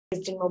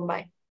based in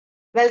Mumbai.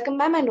 Welcome,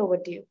 ma'am, and over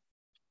to you.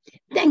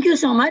 Thank you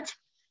so much.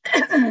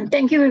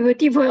 Thank you,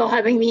 Vibhuti, for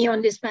having me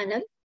on this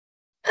panel.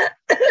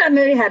 I'm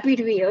very happy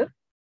to be here.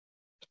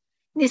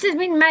 This has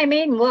been my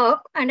main work,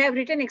 and I've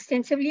written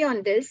extensively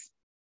on this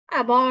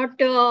about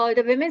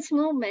the women's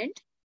movement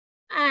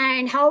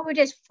and how it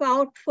has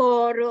fought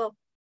for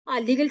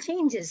legal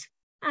changes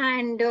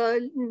and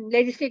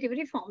legislative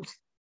reforms.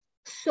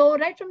 So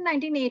right from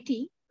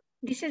 1980,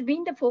 this has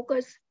been the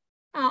focus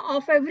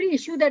of every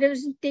issue that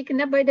was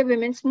taken up by the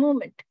women's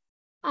movement.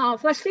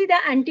 Firstly, the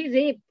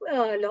anti-rape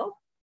law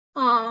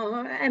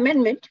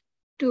amendment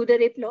to the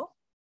rape law.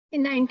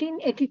 In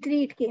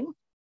 1983, it came,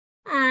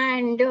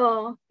 and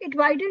it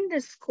widened the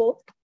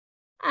scope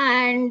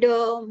and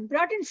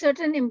brought in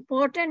certain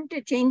important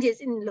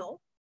changes in law,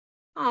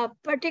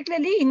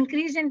 particularly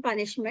increase in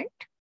punishment,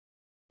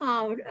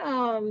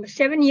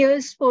 7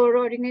 years for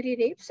ordinary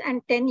rapes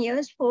and 10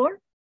 years for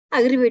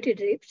aggravated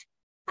rapes,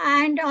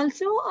 and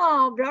also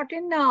brought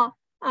in a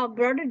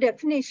broader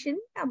definition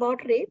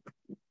about rape,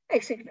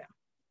 etc.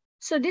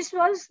 So this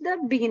was the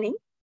beginning,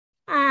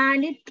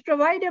 and it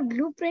provided a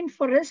blueprint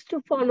for us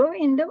to follow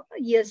in the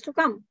years to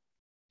come.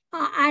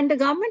 And the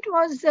government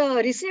was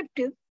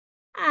receptive,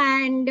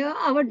 and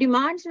our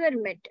demands were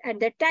met at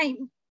that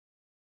time.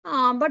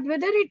 But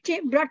whether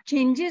it brought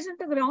changes on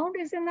the ground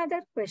is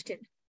another question.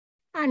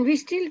 And we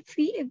feel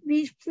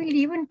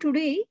even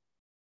today,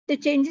 the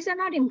changes are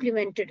not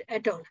implemented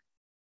at all.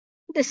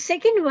 The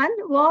second one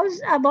was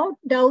about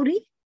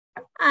dowry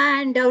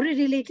and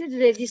dowry-related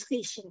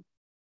legislation.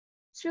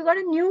 So we got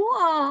a new,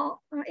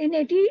 in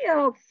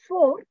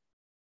 1984,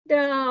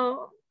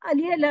 the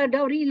earlier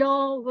dowry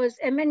law was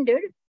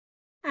amended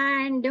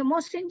and the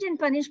most stringent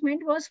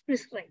punishment was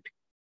prescribed.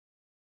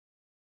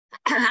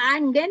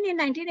 And then in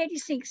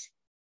 1986,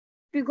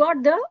 we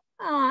got the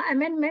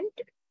amendment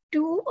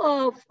to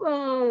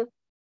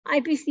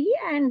IPC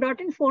and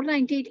brought in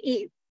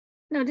 498A.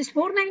 Now this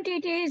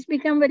 498A has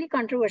become very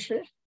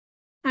controversial,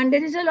 and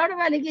there is a lot of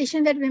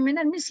allegation that women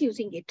are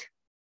misusing it.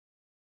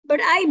 But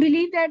I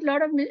believe that a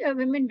lot of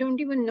women don't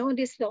even know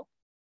this law,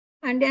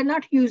 and they're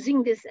not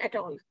using this at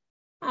all.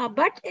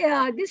 But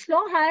this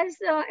law has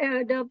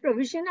the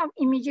provision of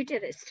immediate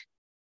arrest.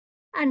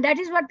 And that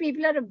is what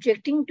people are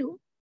objecting to,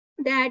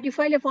 that you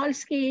file a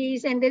false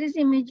case and there is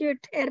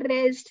immediate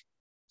arrest.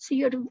 So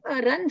you have to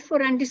run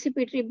for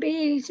anticipatory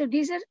bail. So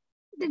these are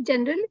the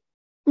general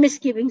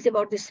misgivings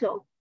about this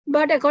law.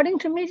 But according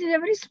to me, it is a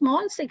very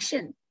small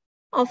section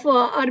of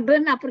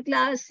urban upper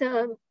class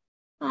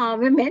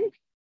women,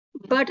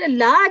 but a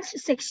large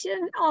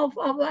section of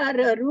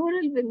our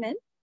rural women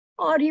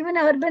or even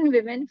urban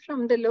women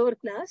from the lower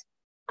class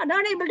are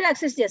not able to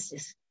access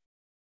justice.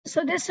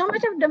 So there's so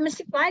much of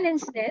domestic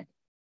violence there,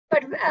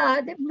 but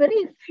the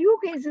very few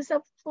cases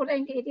of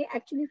 498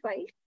 actually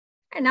filed.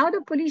 And now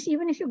the police,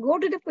 even if you go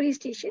to the police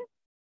station,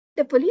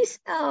 the police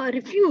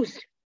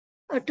refused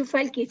to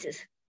file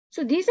cases.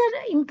 So these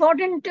are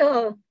important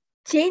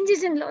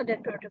changes in law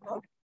that brought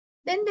about.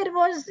 Then there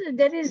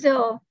is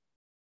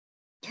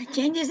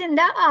changes in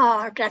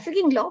the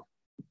trafficking law.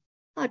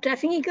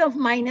 Trafficking of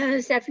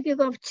minors,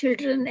 trafficking of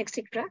children,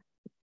 etc.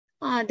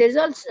 There's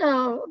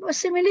also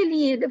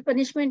similarly the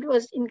punishment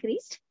was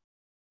increased,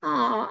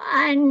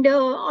 and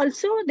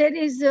also there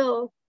is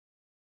the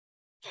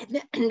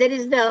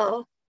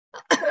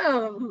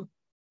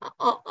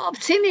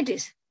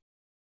Obscenities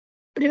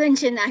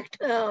Prevention Act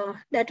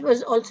that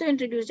was also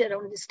introduced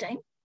around this time.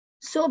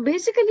 So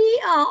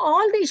basically,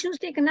 all the issues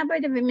taken up by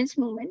the women's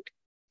movement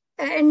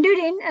ended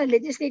in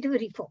legislative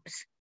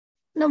reforms.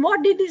 Now,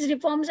 what did these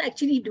reforms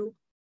actually do?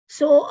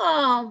 So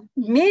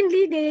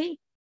mainly they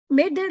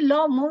made the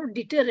law more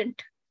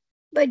deterrent.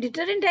 By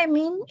deterrent, I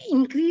mean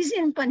increase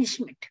in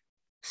punishment.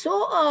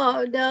 So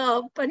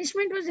the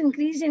punishment was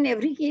increased in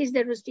every case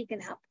that was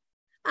taken up.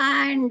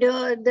 And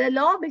the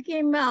law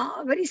became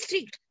very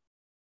strict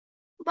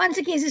once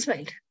a case is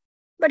filed.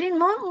 But in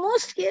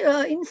most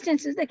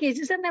instances, the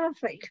cases are never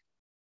filed.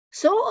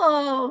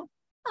 So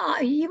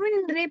even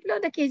in the rape law,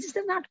 the cases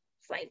are not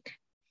filed.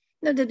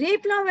 Now, the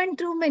rape law went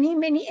through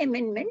many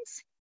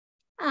amendments.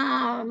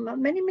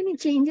 Many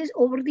changes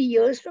over the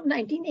years from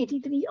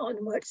 1983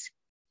 onwards.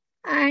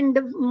 And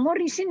the more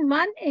recent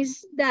one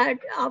is that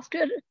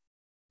after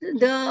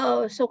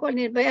the so-called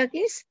Nirbhaya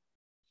case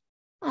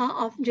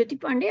of Jyoti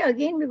Pandey,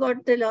 again we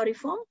got the law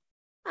reform,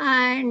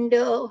 and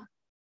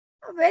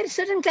where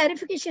certain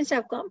clarifications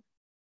have come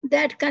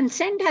that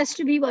consent has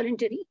to be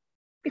voluntary.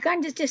 We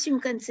can't just assume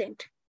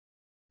consent.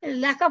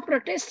 Lack of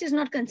protest is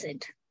not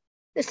consent.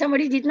 That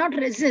somebody did not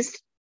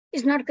resist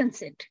is not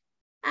consent.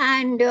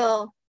 And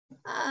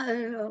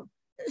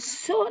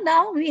so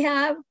now we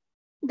have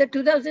the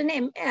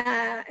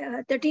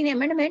 2013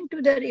 amendment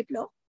to the rape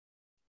law,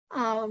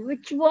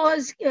 which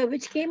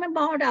came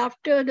about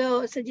after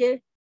the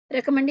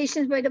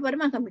recommendations by the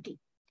Burma Committee.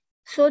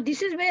 So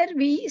this is where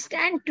we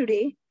stand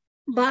today.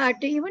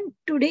 But even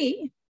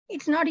today,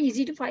 it's not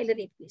easy to file a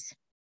rape case.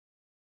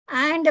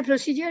 And the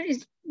procedure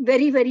is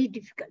very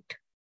difficult.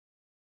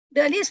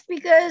 The earlier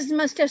speakers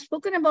must have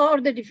spoken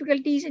about the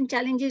difficulties and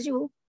challenges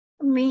you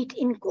meet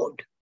in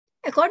court.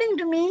 According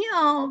to me,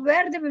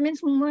 where the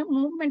women's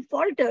movement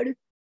faltered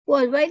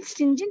was while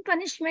stringent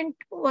punishment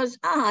was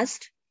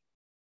asked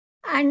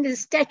and the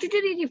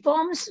statutory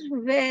reforms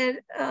were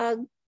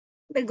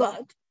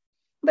got,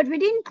 but we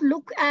didn't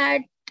look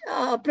at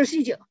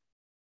procedure.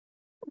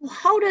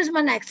 How does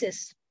one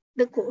access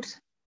the courts?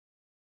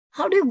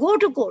 How do you go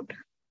to court?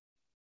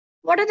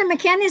 What are the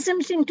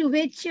mechanisms into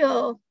which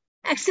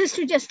access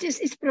to justice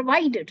is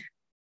provided?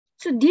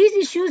 So these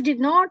issues did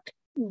not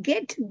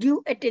get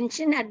due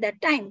attention at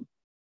that time.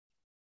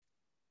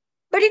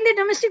 But in the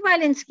domestic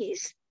violence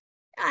case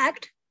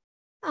act,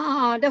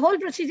 the whole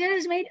procedure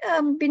has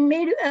been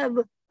made.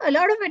 A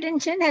lot of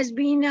attention has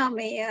been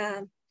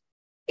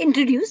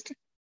introduced,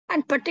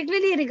 and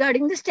particularly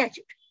regarding the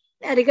statute,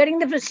 regarding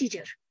the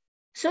procedure.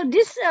 So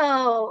this,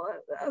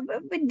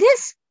 with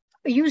this,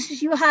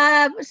 you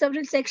have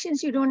several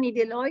sections. You don't need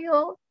a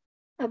lawyer.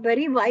 A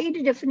very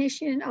wide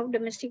definition of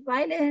domestic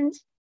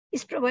violence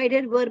is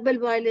provided: verbal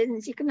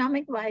violence,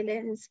 economic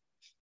violence,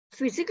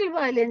 physical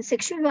violence,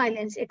 sexual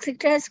violence,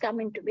 etc. has come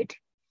into it.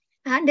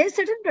 And there's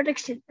certain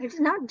protection. It's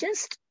not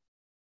just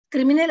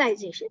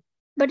criminalization,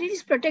 but it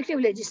is protective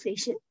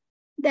legislation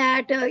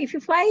that if you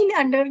file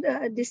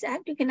under this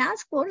act, you can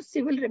ask for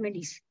civil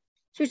remedies.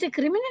 So it's a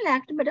criminal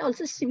act, but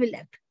also civil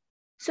act.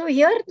 So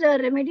here the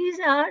remedies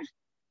are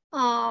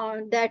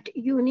that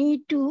you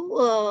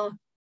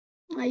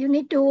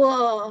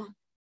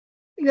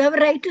have a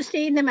right to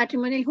stay in the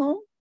matrimonial home,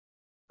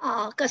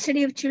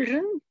 custody of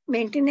children,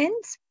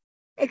 maintenance,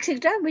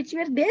 etc., which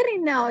were there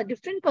in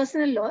different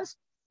personal laws,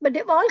 but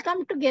they've all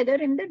come together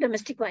in the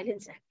Domestic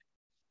Violence Act.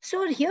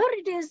 So here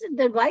it is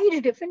the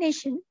wide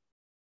definition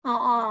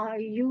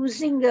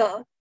using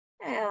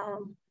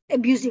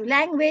abusive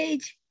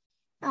language,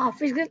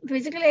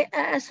 physical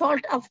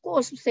assault, of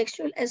course,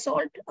 sexual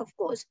assault, of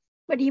course,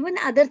 but even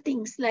other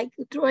things like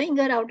throwing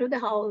her out of the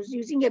house,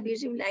 using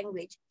abusive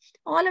language.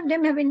 All of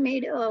them have been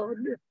made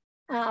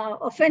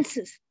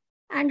offenses.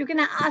 And you can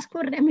ask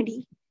for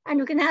remedy, and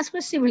you can ask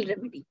for civil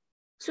remedy.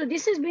 So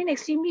this has been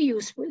extremely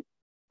useful.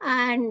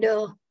 And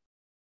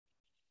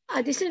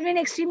this has been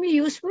extremely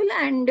useful,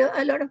 and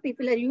a lot of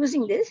people are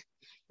using this.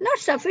 Not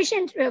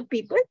sufficient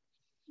people,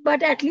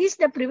 but at least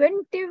the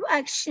preventive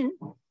action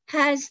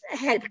has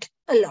helped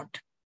a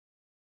lot.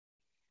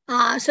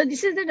 So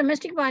this is the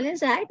Domestic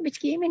Violence Act, which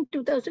came in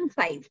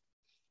 2005.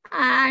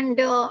 And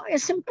a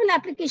simple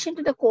application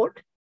to the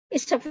court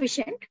is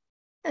sufficient.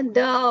 And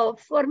the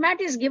format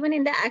is given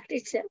in the act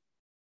itself.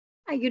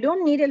 You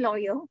don't need a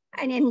lawyer.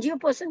 An NGO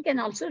person can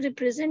also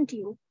represent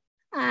you.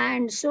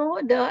 And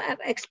so the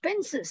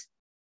expenses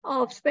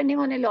of spending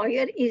on a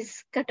lawyer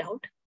is cut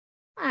out.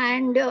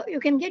 And you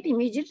can get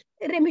immediate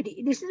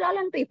remedy. This is all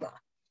on paper.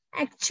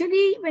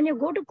 Actually, when you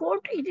go to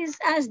court, it is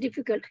as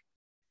difficult,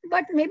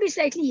 but maybe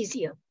slightly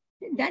easier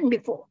than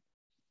before.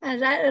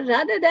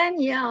 Rather than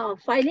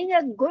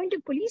going to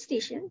police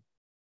station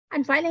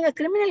and filing a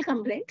criminal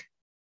complaint,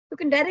 you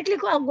can directly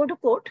go to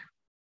court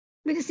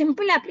with a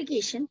simple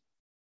application,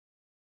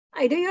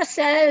 either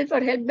yourself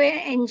or helped by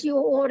an NGO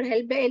or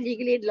helped by a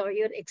legal aid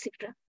lawyer,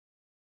 etc.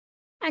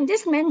 And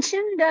just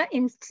mention the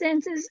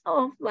instances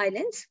of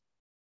violence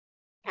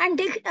and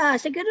take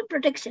security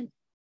protection.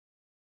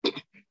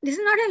 This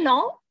is not a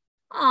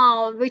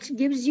law which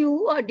gives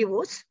you a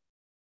divorce,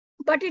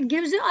 but it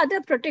gives you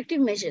other protective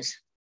measures.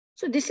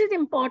 So this is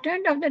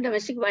important of the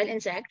Domestic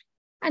Violence Act.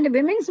 And the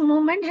women's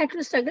movement had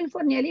to struggle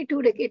for nearly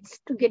 2 decades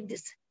to get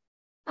this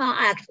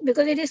act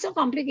because it is so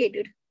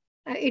complicated.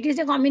 It is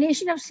a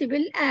combination of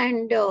civil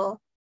and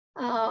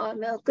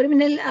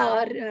criminal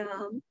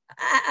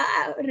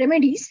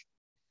remedies.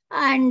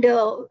 And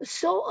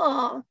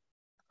so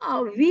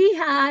we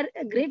are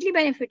greatly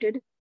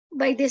benefited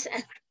by this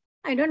act.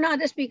 I don't know,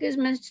 other speakers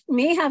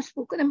may have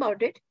spoken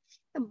about it,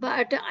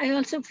 but I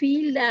also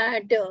feel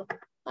that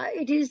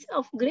it is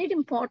of great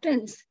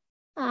importance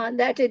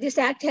that this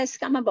act has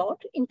come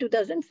about in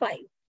 2005.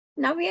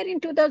 Now we are in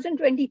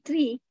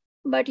 2023,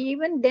 but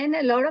even then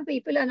a lot of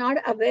people are not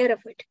aware of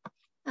it.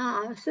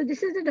 So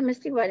this is the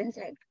Domestic Violence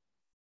Act.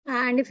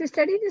 And if you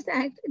study this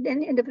act,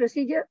 then in the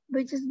procedure,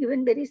 which is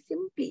given very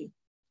simply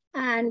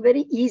and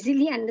very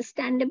easily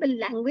understandable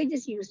language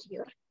is used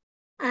here.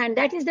 And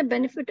that is the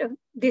benefit of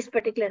this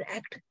particular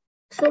act.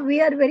 So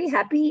we are very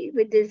happy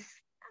with this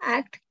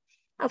act.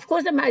 Of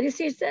course, the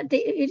magistrates,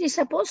 it is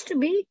supposed to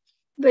be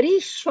very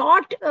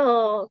short,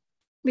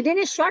 within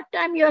a short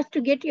time you have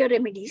to get your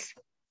remedies.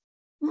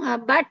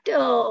 But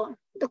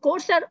the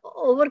courts are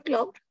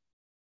overclocked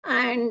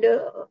and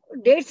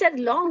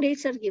long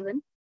dates are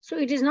given. So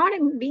it is not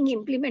being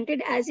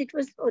implemented as it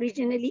was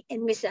originally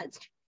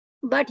envisaged.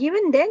 But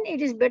even then, it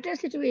is better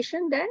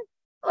situation than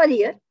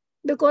earlier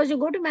because you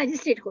go to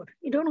magistrate court.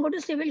 You don't go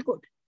to civil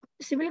court.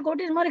 Civil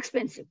court is more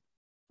expensive.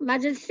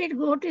 Magistrate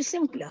court is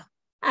simpler.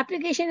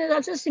 Application is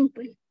also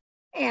simple.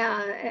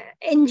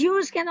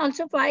 NGOs can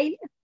also file.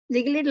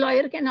 Legal aid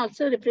lawyer can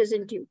also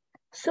represent you.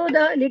 So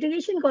the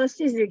litigation cost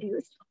is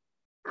reduced.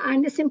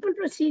 And the simple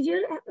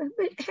procedure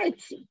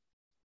helps you.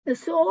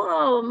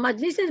 So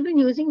Majlis has been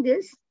using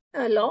this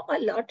law a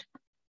lot,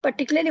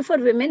 particularly for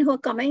women who are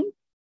coming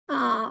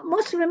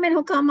most women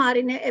who come are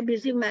in an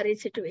abusive marriage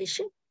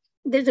situation.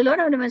 There's a lot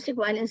of domestic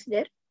violence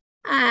there.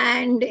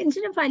 And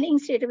instead of filing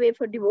straight away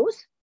for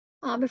divorce,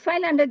 we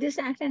file under this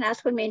act and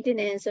ask for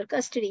maintenance or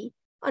custody,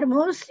 or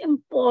most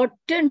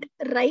important,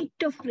 right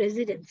of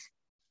residence,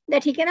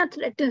 that he cannot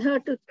threaten her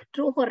to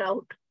throw her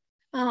out.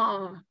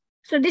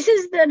 So this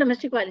is the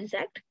Domestic Violence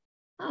Act.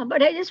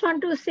 But I just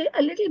want to say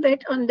a little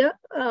bit on the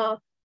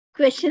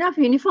question of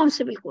Uniform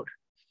Civil Code.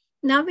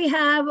 Now we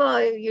have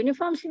a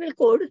Uniform Civil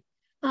Code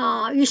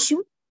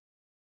issue,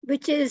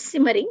 which is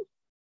simmering.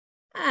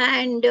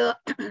 And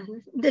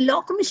the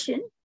Law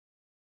Commission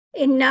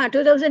in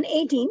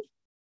 2018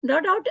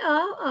 brought out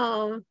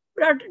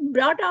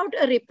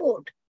a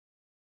report,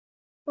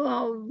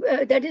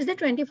 that is the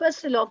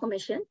 21st Law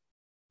Commission,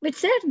 which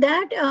said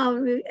that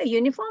a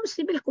uniform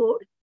civil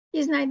code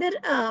is neither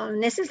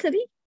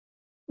necessary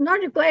nor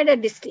required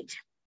at this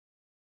stage.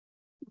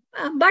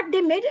 But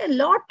they made a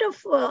lot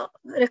of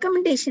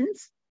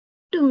recommendations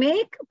to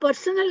make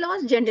personal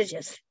laws gender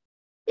just,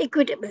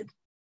 equitable.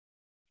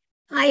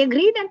 I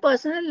agree that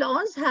personal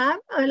laws have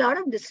a lot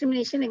of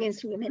discrimination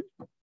against women.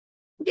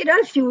 They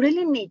are feudal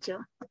in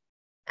nature,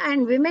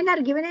 and women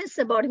are given a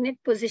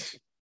subordinate position.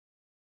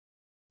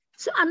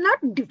 So I'm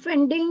not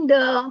defending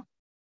the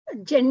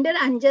gender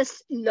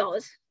unjust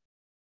laws.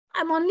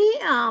 I'm only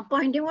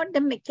pointing out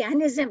the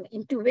mechanism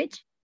into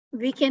which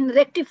we can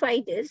rectify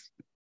this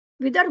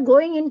without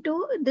going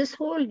into this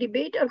whole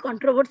debate or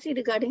controversy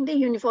regarding the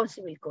Uniform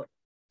Civil Code.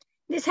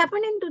 This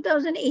happened in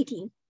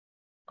 2018,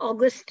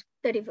 August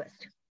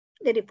 31st.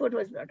 The report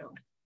was brought out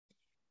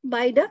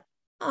by the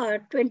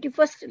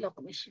 21st Law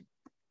Commission.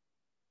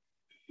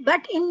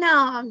 But in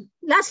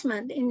last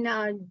month, in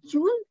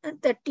June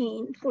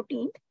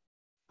 14th,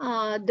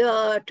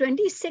 the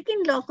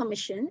 22nd Law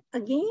Commission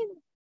again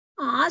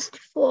asked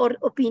for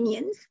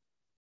opinions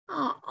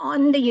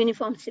on the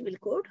Uniform Civil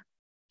Code.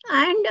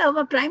 And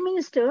our Prime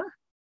Minister,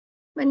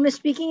 when we're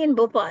speaking in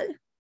Bhopal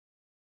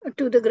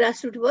to the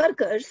grassroots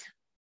workers,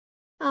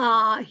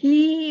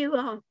 he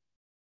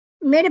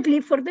made a plea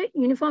for the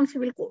Uniform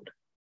Civil Code.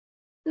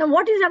 Now,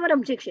 what is our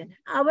objection?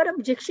 Our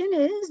objection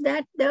is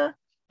that the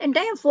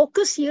entire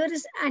focus here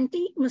is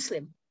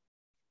anti-Muslim.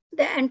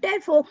 The entire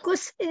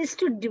focus is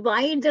to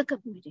divide the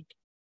community.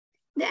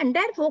 The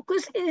entire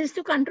focus is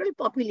to control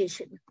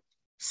population.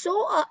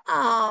 So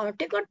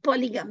take out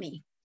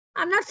polygamy.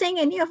 I'm not saying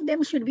any of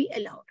them should be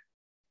allowed.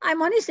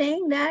 I'm only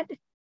saying that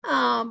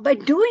by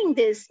doing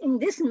this in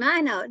this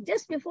manner,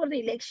 just before the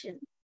election,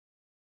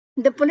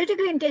 the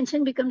political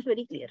intention becomes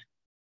very clear.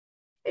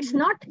 It's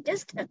not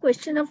just a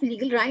question of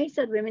legal rights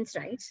or women's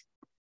rights.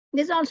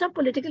 There's also a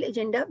political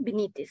agenda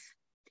beneath this.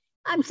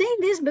 I'm saying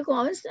this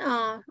because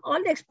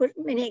all the experts,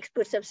 many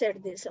experts have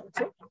said this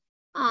also.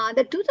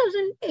 The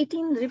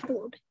 2018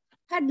 report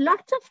had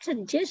lots of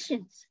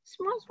suggestions,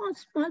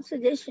 small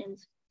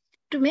suggestions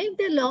to make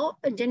the law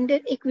gender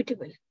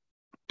equitable,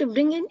 to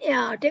bring in,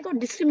 take out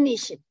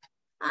discrimination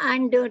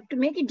and to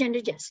make it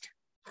gender just.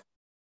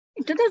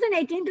 In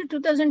 2018 to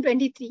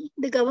 2023,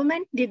 the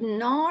government did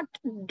not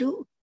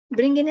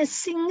bring in a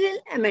single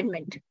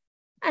amendment.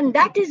 And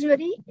that is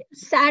very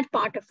sad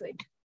part of it.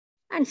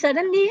 And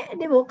suddenly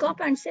they woke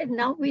up and said,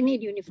 now we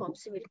need Uniform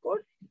Civil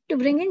Code to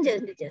bring in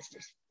gender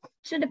justice.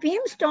 So the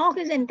PM's talk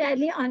is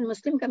entirely on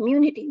Muslim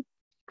community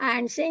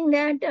and saying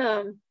that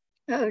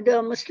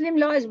the Muslim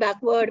law is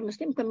backward,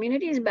 Muslim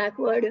community is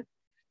backward,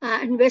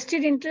 and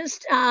vested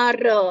interests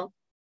are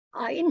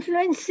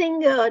influencing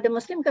the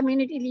Muslim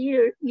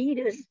community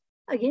leaders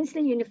against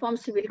the Uniform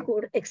Civil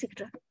Code,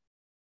 etc.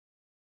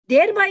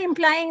 Thereby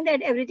implying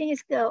that everything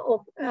is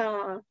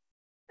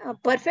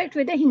perfect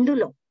with the Hindu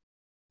law.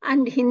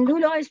 And Hindu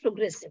law is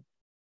progressive.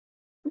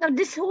 Now,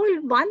 this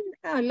whole one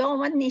law,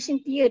 one nation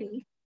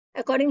theory,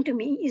 according to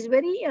me, is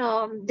very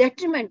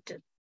detrimental.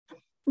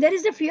 There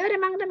is a fear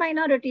among the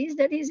minorities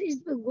that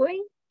is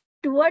going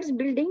towards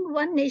building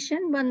one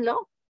nation, one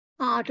law,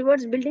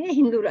 towards building a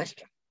Hindu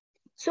Rashtra.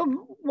 So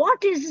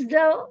what is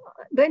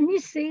when we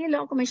say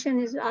Law Commission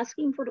is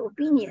asking for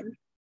opinion,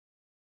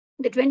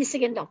 the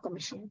 22nd Law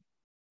Commission,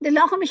 the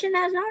Law Commission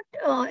has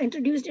not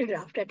introduced a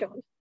draft at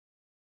all.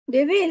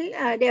 They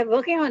will, they are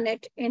working on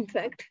it, in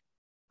fact.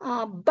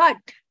 But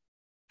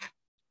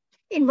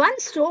in one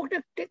stroke,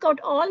 to take out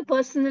all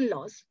personal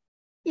laws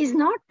is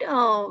not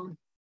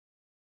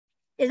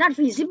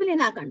feasible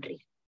in our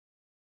country.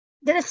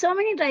 There are so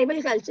many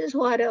tribal cultures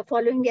who are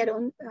following their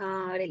own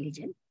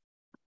religion.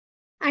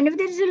 And if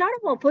there is a lot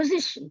of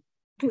opposition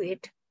to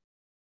it,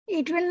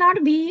 it will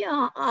not be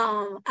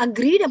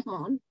agreed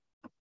upon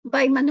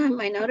by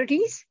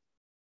minorities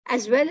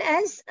as well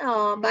as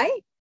by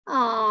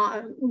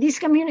these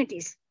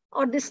communities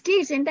or the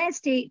states, entire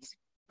states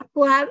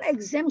who have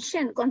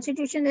exemption,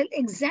 constitutional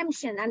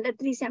exemption under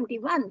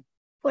 371,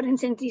 for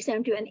instance,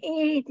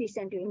 371A,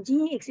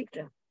 371G,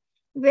 etc.,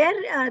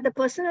 where the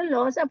personal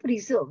laws are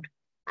preserved.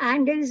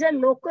 And there is a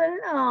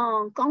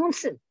local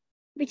council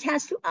which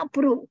has to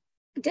approve.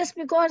 Just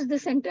because the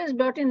center is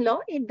brought in law,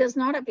 it does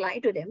not apply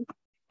to them.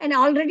 And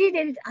already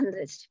there is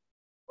unrest.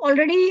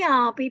 Already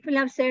people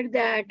have said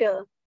that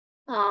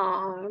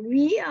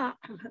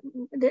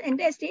the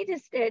entire state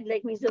is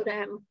like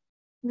Mizoram,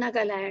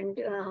 Nagaland,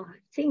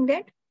 saying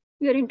that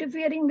we are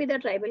interfering with the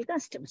tribal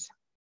customs.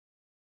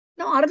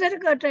 Now, are there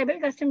tribal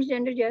customs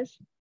gender just?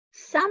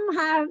 Some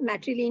have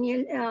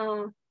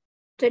matrilineal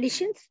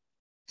traditions,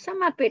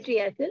 some are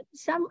patriarchal,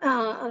 some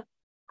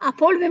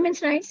uphold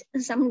women's rights,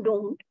 and some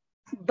don't.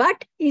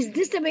 But is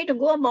this the way to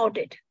go about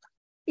it?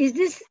 Is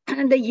this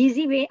the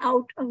easy way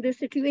out of the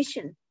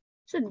situation?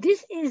 So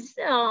this is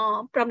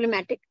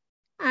problematic.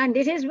 And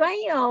this is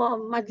why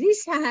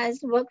Majlis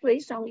has worked very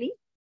strongly,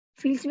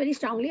 feels very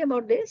strongly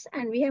about this.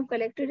 And we have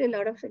collected a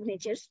lot of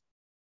signatures.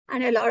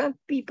 And a lot of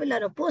people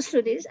are opposed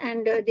to this.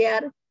 And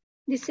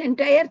this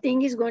entire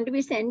thing is going to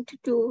be sent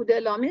to the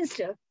law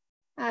minister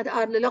or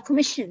the law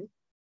commission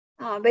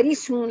very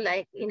soon,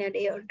 like in a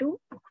day or two,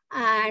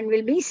 and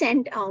will be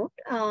sent out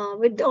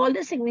with all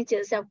the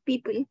signatures of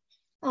people,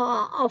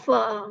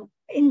 of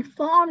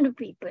informed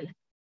people,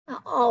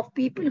 of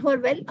people who are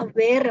well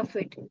aware of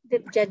it. The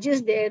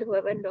judges there who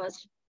have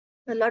endorsed,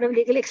 a lot of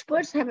legal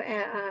experts have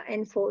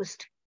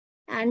enforced,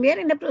 and we are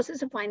in the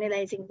process of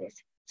finalizing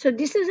this. So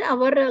this is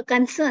our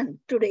concern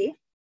today,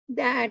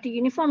 that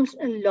uniform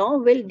law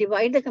will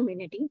divide the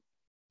community.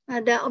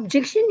 The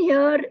objection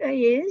here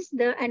is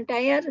the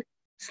entire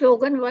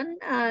slogan one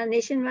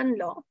nation, one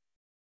law.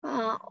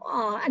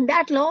 And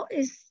that law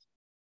is,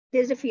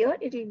 there's a fear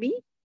it will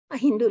be a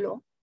Hindu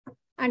law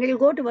and it will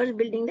go towards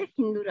building the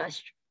Hindu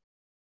Rashtra.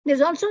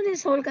 There's also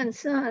this whole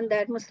concern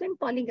that Muslim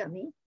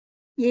polygamy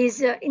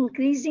is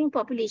increasing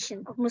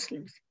population of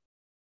Muslims,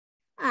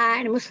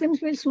 and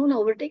Muslims will soon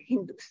overtake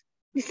Hindus.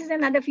 This is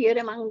another fear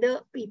among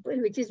the people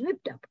which is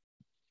whipped up.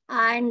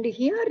 And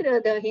here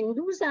the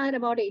Hindus are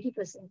about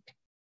 80%.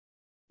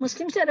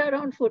 Muslims are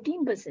around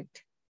 14%.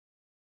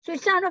 So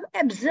it's kind of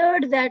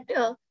absurd that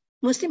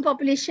Muslim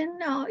population,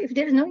 if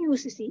there is no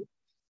UCC,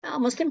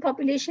 Muslim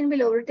population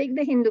will overtake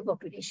the Hindu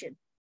population.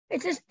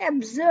 It's an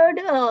absurd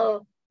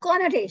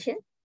connotation,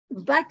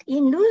 but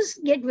Hindus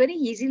get very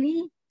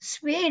easily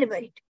swayed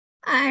by it.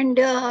 And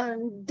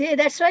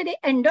that's why they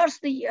endorse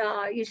the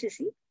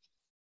UCC.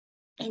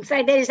 In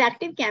fact, there is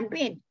active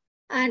campaign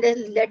and a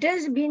letter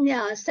has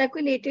been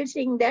circulated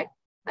saying that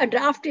a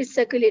draft is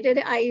circulated.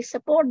 I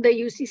support the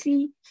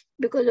UCC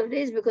because of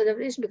this, because of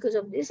this, because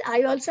of this.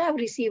 I also have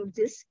received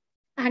this.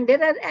 And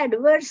there are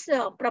adverse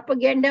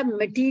propaganda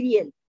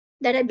material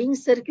that are being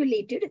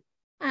circulated.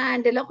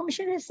 And the Law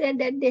Commission has said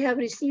that they have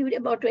received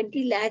about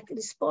 20 lakh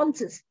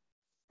responses.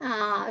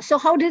 So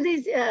how do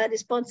these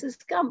responses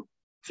come?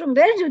 From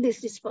where do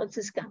these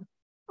responses come?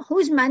 Who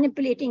is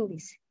manipulating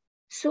this?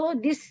 So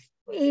this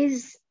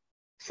is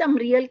some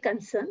real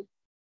concern.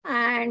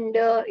 And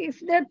if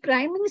the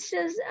Prime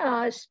Minister's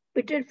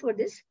spitted for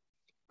this,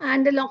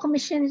 and the Law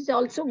Commission is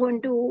also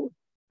going to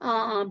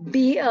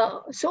be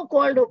a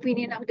so-called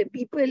opinion of the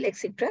people,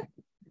 etc.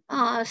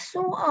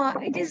 So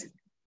it is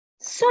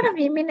sort of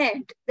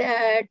imminent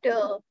that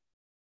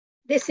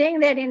they're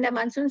saying that in the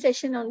monsoon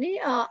session only,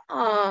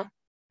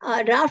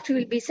 a draft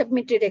will be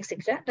submitted,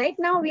 etc. Right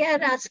now, we are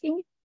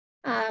asking,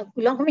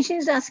 Law Commission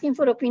is asking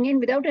for opinion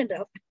without a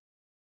draft.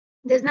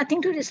 There's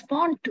nothing to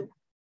respond to.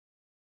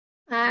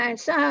 And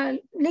so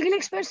legal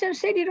experts have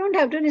said you don't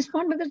have to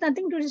respond because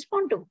nothing to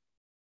respond to.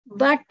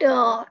 But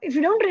if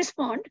you don't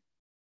respond,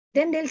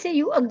 then they'll say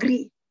you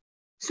agree.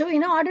 So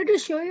in order to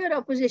show your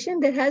opposition,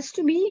 there has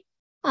to be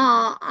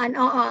a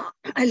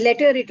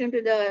letter written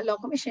to the Law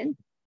Commission,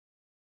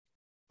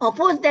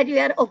 oppose that you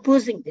are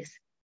opposing this.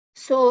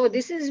 So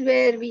this is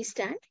where we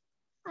stand.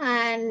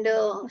 And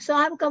so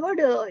I've covered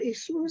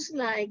issues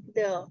like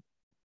the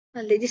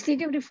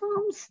legislative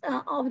reforms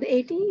of the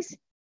 80s,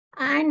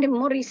 and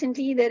more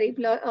recently the rape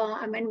law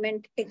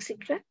amendment,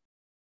 etc.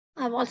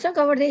 I've also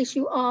covered the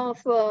issue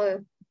of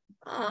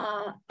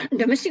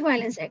Domestic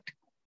Violence Act,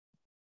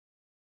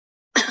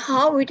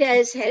 how it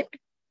has helped,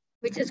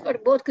 which has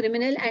got both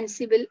criminal and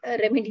civil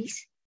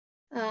remedies,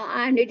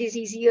 and it is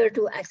easier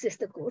to access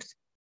the courts.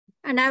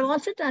 And I've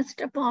also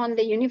touched upon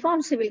the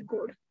Uniform Civil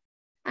Code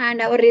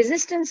and our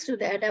resistance to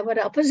that, our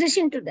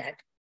opposition to that,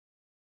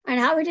 and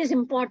how it is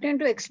important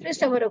to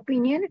express our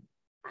opinion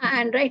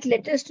and write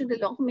letters to the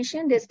Law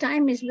Commission. This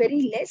time is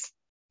very less.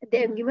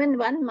 They have given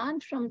 1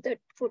 month from the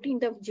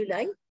 14th of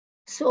July.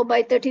 So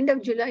by 13th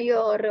of July,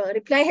 your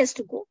reply has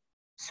to go.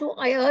 So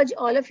I urge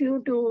all of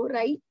you to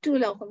write to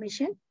Law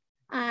Commission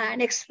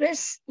and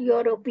express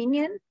your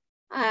opinion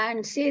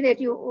and say that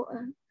you,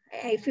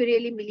 if you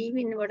really believe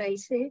in what I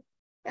say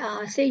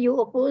you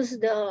oppose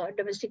the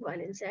Domestic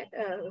Violence Act,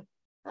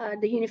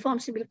 the Uniform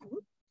Civil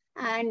Code,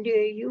 and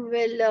you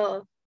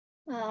will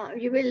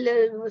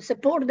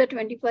support the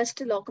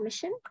 21st Law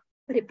Commission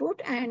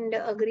report and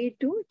agree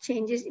to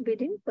changes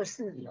within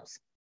personal laws.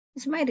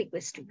 It's my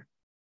request to you.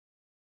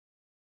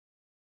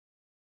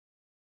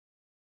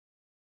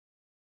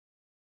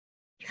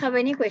 If you have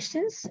any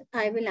questions,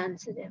 I will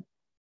answer them.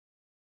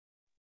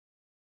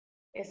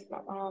 Yes,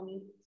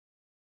 ma'am.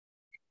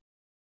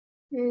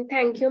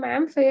 Thank you,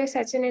 ma'am, for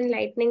such an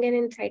enlightening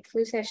and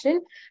insightful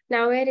session.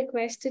 Now I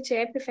request the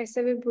Chair,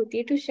 Professor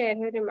Vibhuti, to share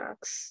her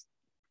remarks.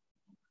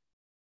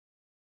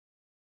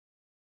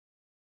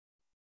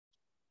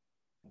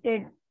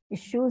 related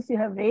issues you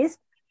have raised.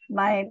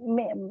 I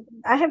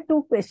have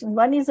two questions.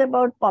 One is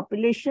about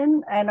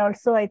population, and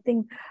also I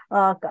think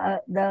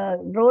the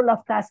role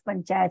of caste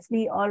panchayats.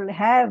 We all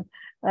have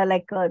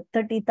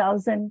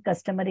 30,000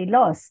 customary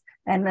laws,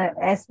 and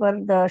as per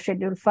the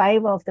Schedule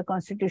 5 of the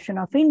Constitution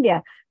of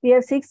India, we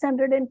have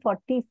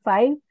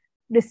 645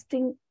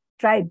 distinct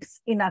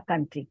tribes in our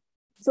country.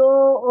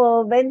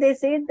 So when they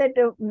say that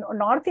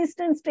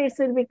northeastern states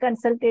will be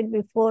consulted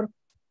before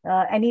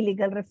any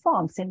legal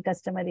reforms in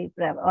customary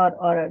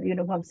or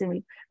uniform civil.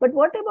 But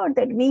what about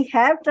that? We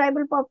have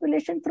tribal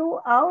population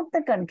throughout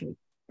the country.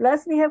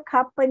 Plus we have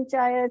khap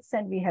panchayats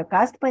and we have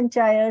caste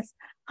panchayats.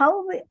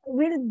 How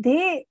will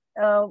they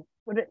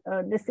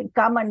this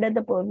come under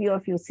the purview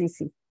of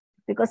UCC?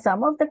 Because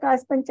some of the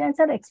caste panchayats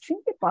are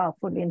extremely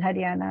powerful in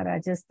Haryana,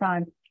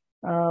 Rajasthan,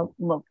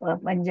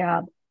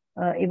 Punjab,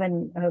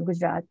 even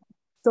Gujarat.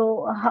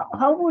 So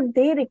how would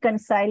they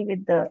reconcile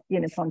with the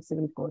Uniform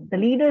Civil Code, the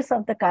leaders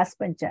of the caste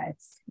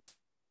panchayats?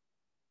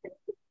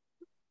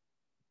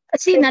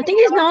 See, nothing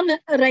is known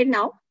right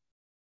now.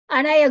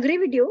 And I agree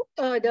with you.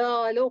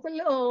 The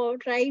local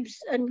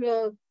tribes and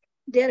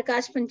their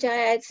caste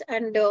panchayats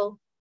and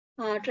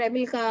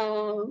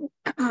tribal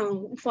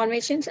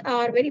formations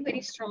are very,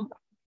 very strong.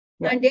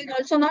 Yeah. And they're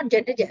also not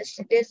gender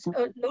just. There's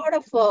a lot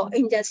of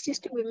injustice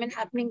to women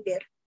happening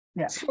there.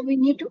 Yeah. So we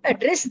need to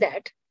address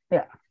that.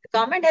 Yeah. The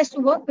government has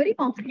to work very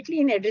concretely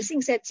in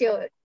addressing such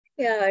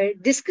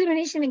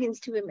discrimination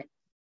against women.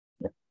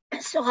 Yeah.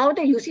 So how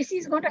the UCC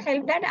is going to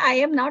help that, I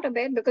am not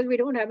aware because we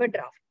don't have a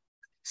draft.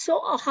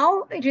 So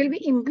how it will be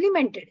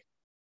implemented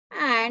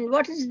and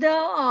what is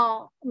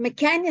the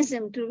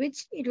mechanism through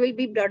which it will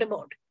be brought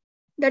about,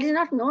 that is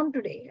not known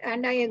today.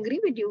 And I agree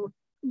with you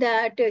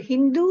that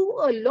Hindu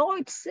law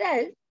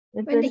itself,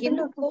 when the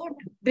Hindu Code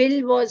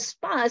bill was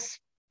passed,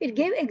 it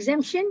gave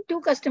exemption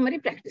to customary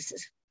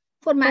practices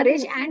for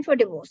marriage and for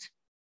divorce,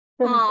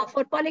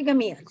 for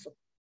polygamy also.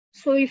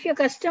 So if your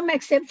custom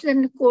accepts,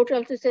 then the court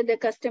also said the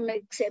custom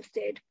accepts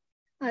it,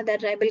 the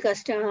tribal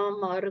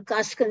custom or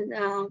caste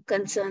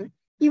concern.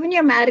 Even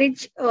your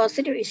marriage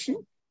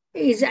situation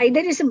is either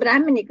is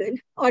Brahminical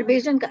or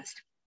based on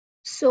caste.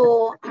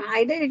 So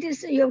either it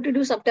is you have to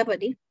do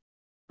Saptapadi,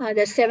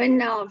 the 7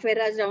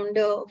 feras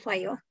round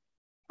fire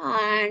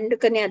and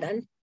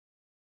Kanyadan,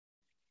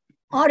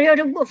 or you have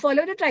to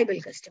follow the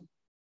tribal custom.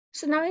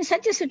 So now in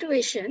such a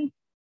situation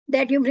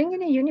that you bring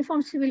in a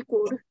uniform civil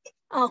code,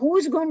 who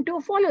is going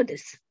to follow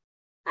this?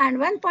 And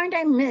one point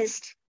I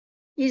missed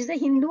is the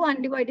Hindu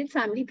undivided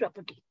family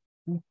property,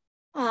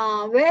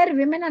 where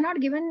women are not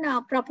given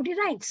property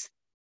rights.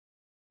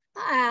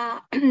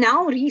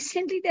 Now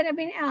recently there have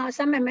been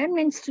some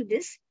amendments to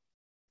this,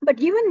 but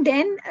even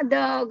then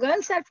the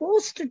girls are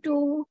forced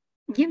to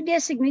give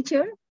their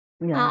signature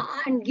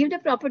and give the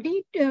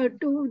property to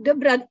the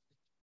brother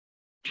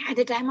at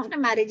the time of the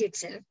marriage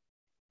itself.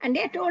 And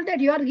they are told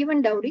that you are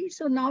given dowry,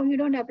 so now you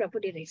don't have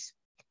property rights.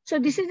 So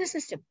this is the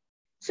system.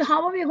 So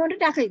how are we going to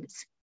tackle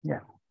this?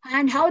 Yeah.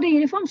 And how the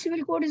Uniform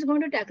Civil Code is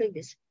going to tackle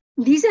this?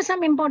 These are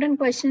some important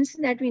questions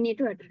that we need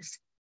to address.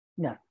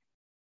 Yeah.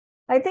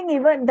 I think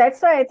even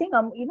that's why I think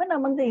even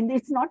among the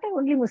Indians, it's not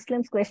only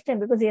Muslims question,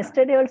 because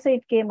yesterday also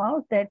it came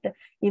out that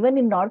even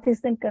in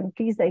northeastern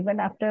countries,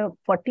 even after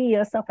 40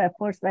 years of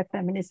efforts by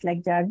feminists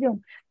like Jarjum,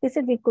 they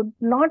said we could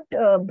not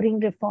bring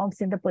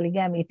reforms in the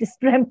polygamy. It is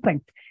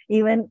rampant,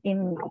 even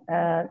in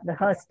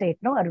her state,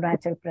 no,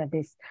 Arunachal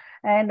Pradesh.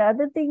 And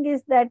other thing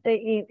is that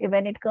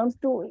when it comes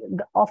to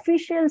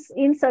officials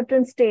in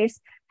certain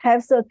states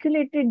have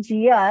circulated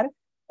GR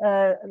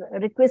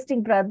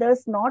requesting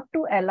brothers not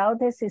to allow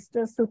their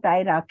sisters to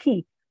tie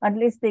Rakhi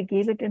unless they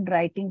gave it in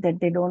writing that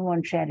they don't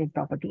want sharing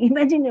property.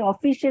 Imagine an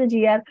official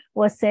GR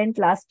was sent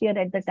last year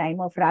at the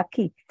time of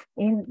Rakhi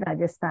in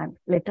Rajasthan.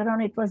 Later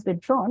on, it was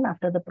withdrawn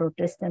after the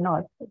protest and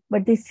all.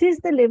 But this is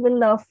the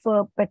level of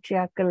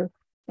patriarchal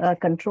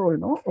control,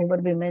 no, over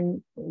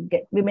women's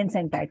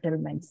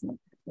entitlements. No?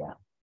 Yeah.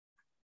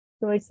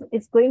 So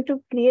it's going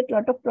to create a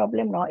lot of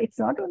problem now. It's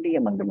not only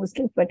among the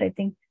Muslims, but I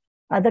think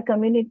other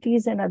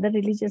communities and other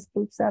religious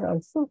groups are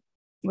also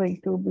going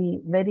to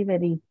be very,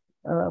 very,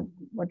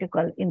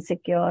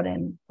 insecure.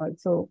 And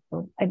also,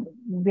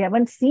 we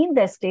haven't seen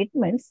their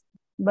statements,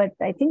 but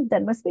I think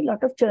there must be a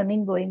lot of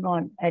churning going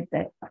on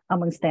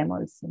amongst them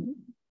also.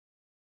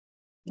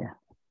 Yeah.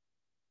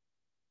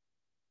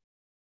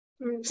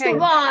 So,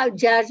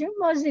 Jarjum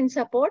was in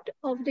support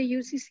of the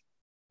UCC?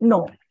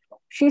 No.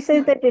 She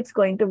says that it's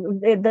going to,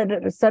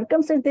 the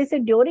circumstance, they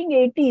said during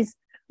 80s,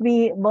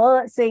 we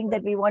were saying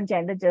that we want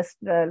gender just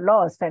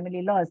laws,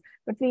 family laws,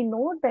 but we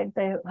know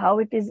that how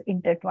it is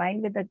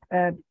intertwined with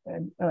the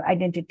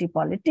identity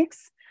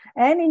politics.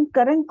 And in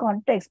current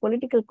context,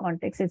 political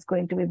context, it's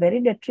going to be very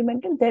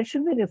detrimental. There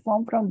should be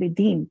reform from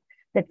within.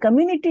 that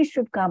communities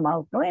should come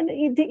out. No, and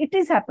it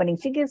is happening.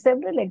 She gave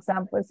several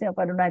examples of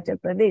Arunachal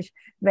Pradesh,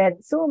 where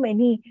so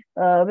many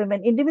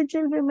women,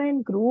 individual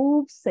women,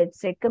 groups,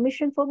 State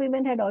Commission for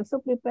Women had also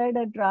prepared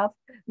a draft,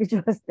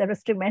 there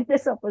was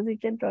tremendous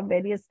opposition from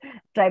various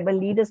tribal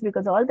leaders,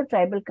 because all the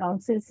tribal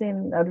councils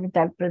in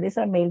Arunachal Pradesh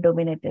are male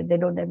dominated. They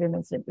don't have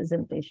women's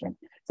representation.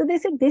 So they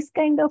said this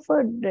kind of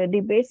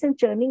debates and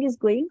churning is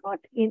going on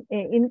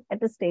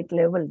at a state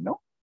level, no?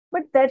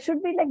 But that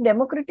should be like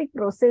democratic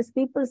process,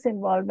 people's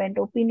involvement,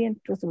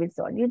 opinion to be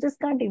solved. You just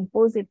can't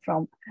impose it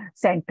from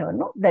center,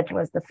 no? That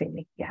was the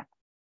feeling, yeah.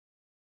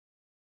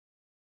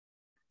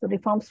 So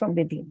reforms from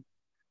within.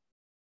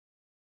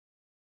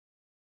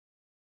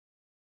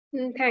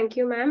 Thank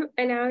you, ma'am.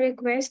 And I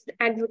request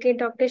Advocate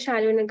Dr.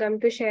 Shalu Nigam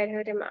to share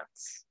her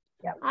remarks.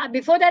 Yeah.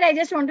 Before that, I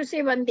just want to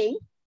say one thing.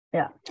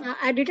 Yeah.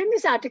 I'd written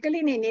this article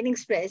in Indian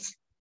Express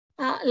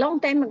a long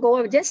time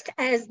ago, just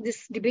as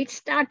this debate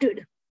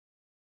started.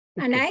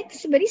 And I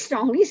very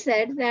strongly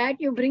said that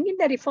you bring in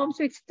the reforms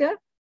which the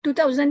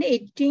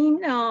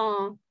 2018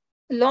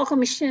 Law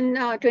Commission,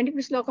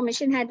 21st Law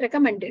Commission had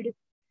recommended.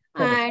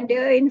 And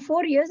in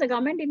 4 years, the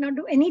government did not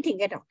do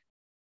anything at all.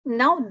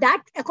 Now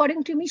that,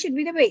 according to me, should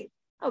be the way.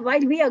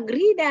 While we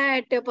agree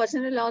that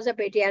personal laws are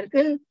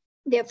patriarchal,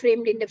 they are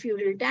framed in the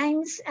feudal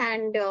times,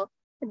 and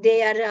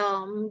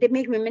they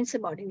make women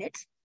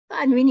subordinates,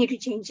 and we need to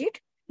change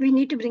it. We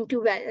need to bring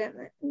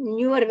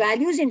newer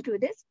values into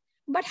this.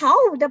 But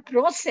how the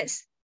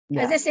process,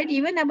 as I said,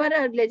 even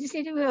about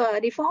legislative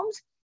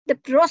reforms, the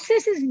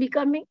process is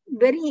becoming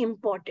very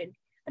important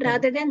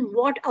rather than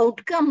what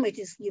outcome it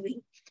is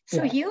giving.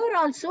 So here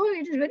also,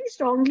 it is very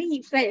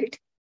strongly felt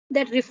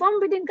that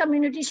reform within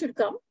community should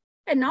come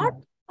and not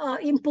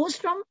imposed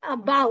from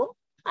above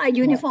a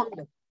uniform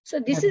law. So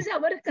this is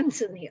our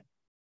concern here.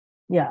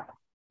 Yeah.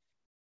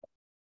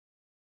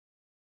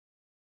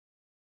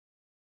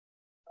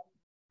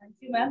 Thank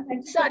you,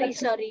 ma'am.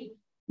 Sorry.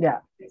 Yeah.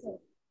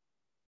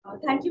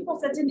 Thank you for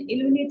such an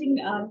illuminating,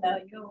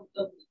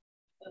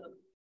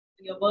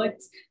 your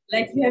words.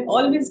 Like, you have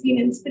always been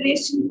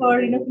inspiration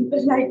for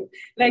people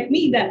like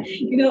me. That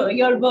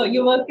your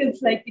work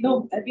is like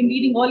I've been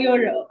reading all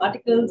your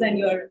articles and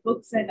your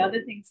books and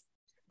other things.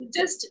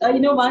 Just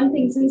one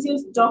thing, since you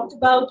talked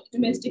about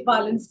domestic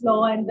violence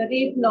law and the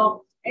rape law,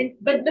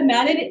 but the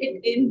manner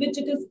in which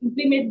it is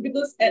implemented,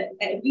 because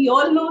we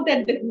all know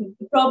that the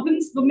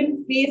problems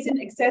women face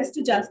in access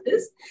to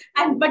justice,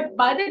 but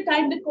by the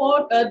time the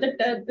court,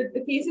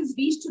 the cases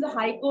reach to the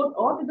High Court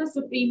or to the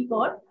Supreme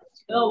Court,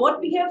 what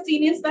we have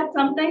seen is that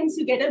sometimes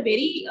you get a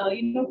very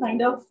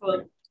kind of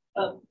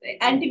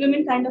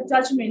anti-women kind of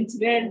judgments,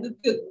 where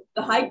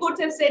the High Courts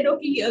have said,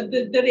 okay,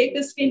 the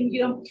rapist can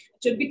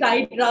should be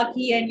tied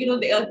Rakhi, and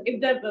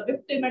if the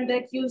victim and the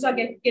accused are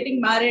getting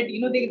married,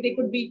 they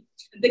could be,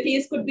 the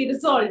case could be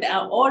resolved,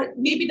 or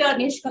maybe the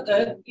Anish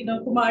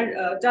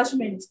Kumar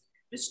judgments,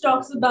 which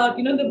talks about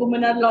the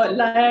women are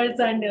liars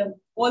and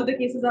all the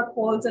cases are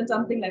false and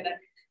something like that.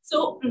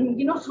 So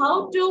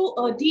how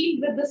to deal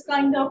with this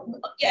kind of,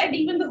 and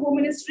even the Home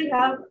Ministry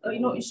have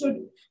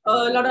issued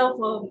a lot of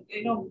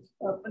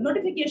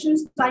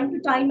notifications time to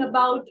time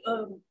about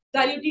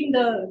diluting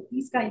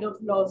these kind of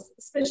laws,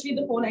 especially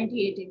the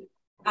 498A.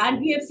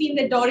 And we have seen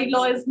that Dowry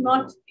law is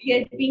not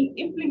yet being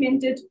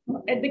implemented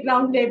at the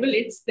ground level.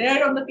 It's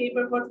there on the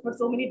paper for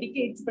so many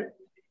decades, but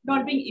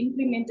not being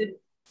implemented.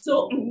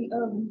 So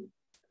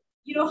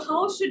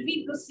how should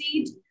we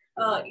proceed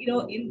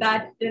in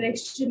that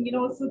direction?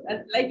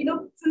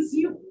 So since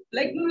you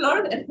a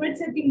lot of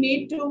efforts have been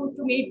made to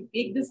make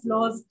these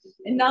laws,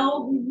 and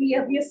now we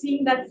are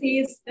seeing that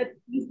phase that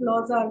these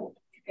laws are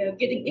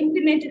getting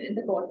implemented in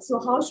the court. So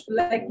how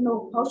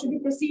should we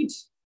proceed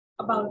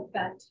about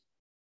that?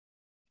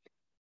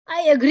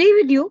 I agree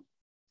with you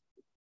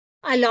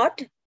a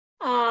lot.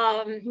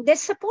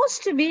 There's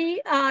supposed to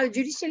be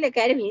judicial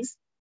academies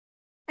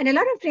and a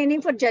lot of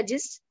training for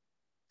judges.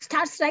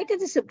 Starts right at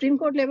the Supreme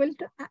Court level,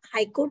 to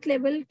High Court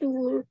level,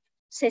 to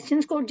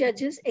Sessions Court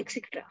judges,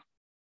 etc.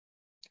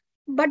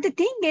 But the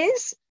thing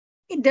is,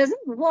 it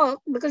doesn't work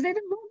because there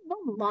is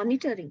no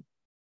monitoring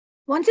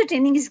once the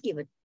training is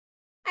given.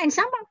 And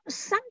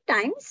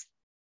sometimes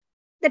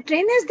the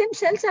trainers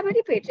themselves are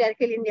very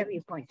patriarchal in their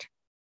viewpoint.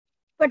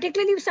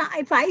 Particularly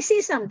if I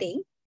say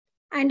something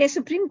and a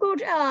Supreme Court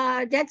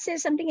judge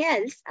says something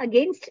else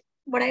against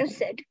what I have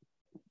said,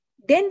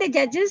 then the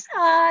judges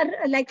are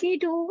likely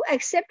to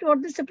accept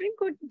what the Supreme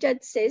Court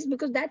judge says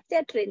because that's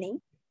their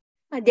training,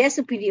 their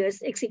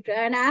superiors, etc.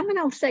 And I'm an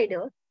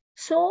outsider.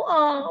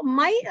 So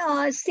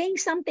my saying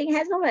something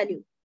has no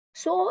value.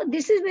 So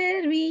this is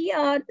where we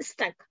are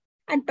stuck.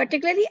 And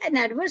particularly an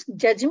adverse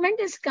judgment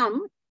has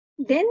come,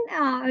 then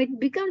it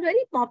becomes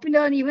very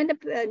popular. Even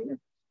the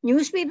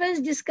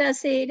newspapers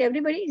discuss it.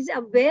 Everybody is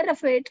aware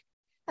of it.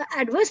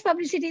 Adverse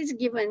publicity is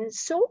given.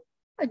 So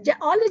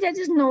all the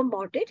judges know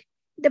about it.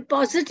 The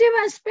positive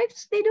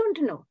aspects, they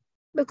don't know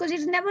because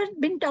it's never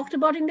been talked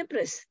about in the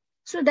press.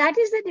 So that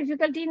is the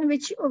difficulty in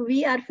which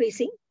we are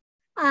facing.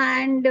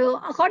 And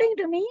according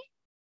to me,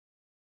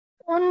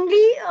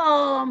 only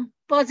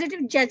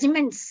positive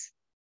judgments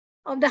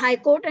of the High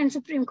Court and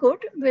Supreme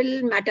Court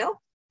will matter,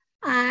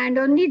 and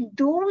only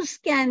those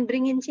can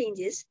bring in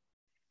changes.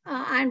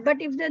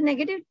 But if the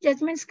negative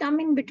judgments come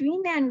in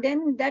between, and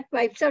then that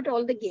wipes out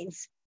all the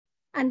gains.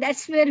 And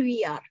that's where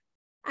we are.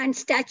 And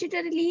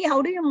statutorily,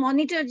 how do you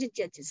monitor the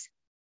judges?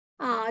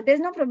 There's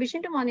no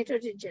provision to monitor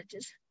the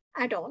judges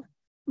at all,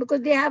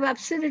 because they have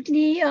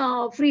absolutely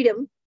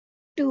freedom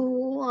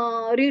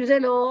to read the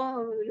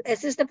law,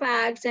 assess the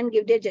facts, and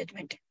give their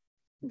judgment.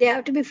 They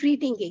have to be free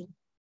thinking.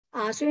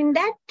 So in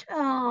that,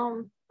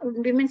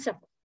 women suffer.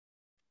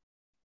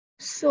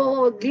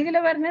 So legal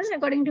awareness,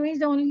 according to me, is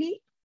the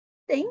only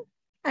thing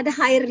at the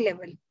higher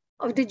level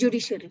of the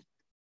judiciary.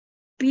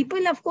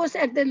 People, of course,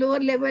 at the lower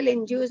level,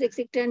 NGOs,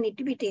 etc., need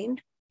to be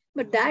trained,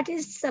 but that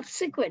is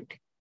subsequent.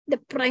 The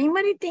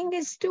primary thing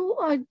is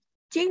to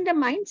change the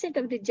mindset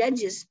of the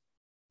judges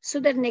so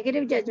that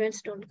negative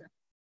judgments don't come.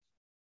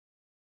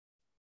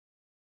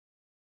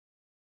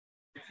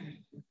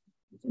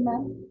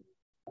 Ma'am,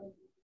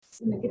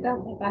 Nikita,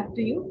 back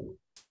to you.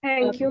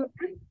 Thank you.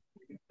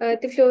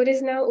 The floor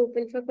is now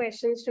open for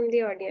questions from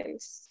the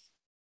audience.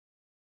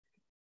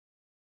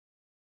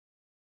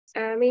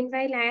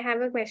 Meanwhile, I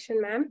have a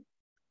question, ma'am.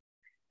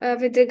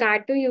 With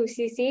regard to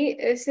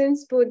UCC,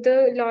 since both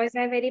the laws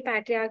are very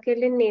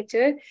patriarchal in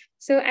nature,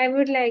 so I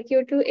would like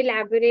you to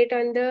elaborate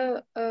on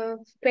the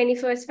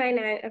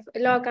 21st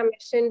Law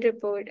Commission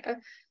report,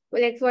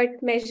 like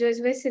what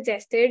measures were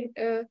suggested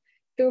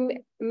to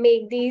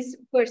make these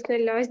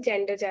personal laws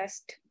gender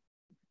just.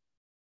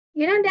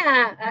 You know,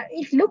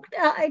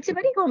 it's a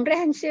very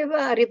comprehensive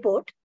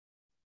report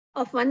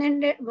of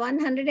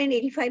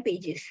 185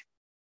 pages.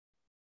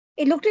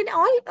 It looked at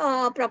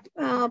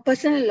all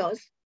personal laws,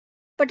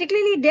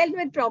 particularly dealt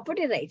with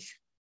property rights,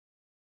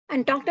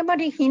 and talked about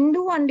a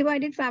Hindu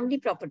undivided family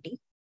property,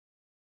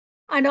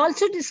 and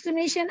also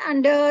discrimination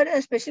under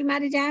a Special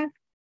Marriage Act,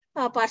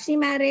 Parsi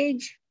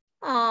marriage,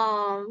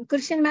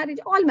 Christian marriage,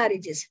 all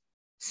marriages.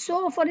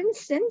 So, for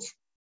instance,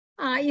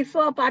 if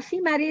a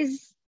Parsi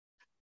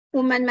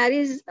woman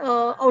marries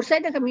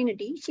outside the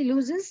community, she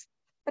loses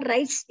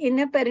rights in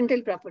a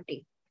parental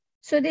property.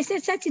 So they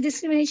said such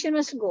discrimination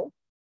must go.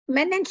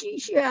 Men and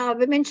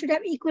women should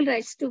have equal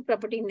rights to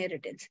property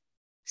inheritance.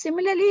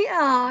 Similarly,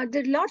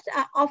 the lots,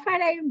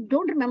 offhand I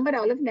don't remember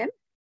all of them,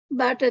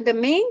 but the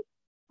main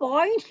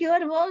point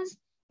here was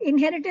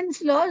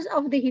inheritance laws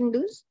of the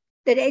Hindus,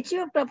 that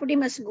HUF property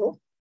must go.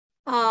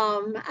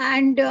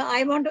 And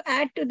I want to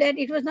add to that,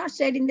 it was not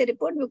said in the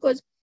report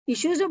because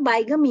issues of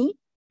bigamy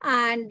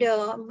and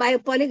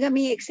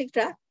polygamy,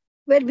 etc.,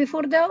 were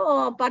before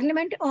the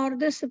Parliament or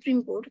the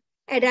Supreme Court.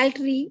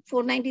 Adultery,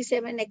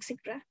 497,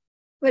 etc.,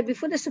 were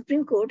before the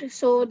Supreme Court.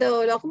 So the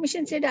Law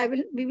Commission said,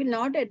 we will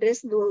not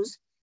address those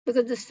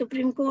because the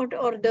Supreme Court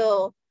or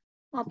the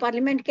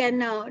Parliament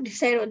can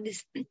decide on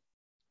this.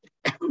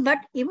 But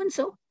even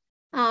so,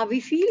 we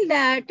feel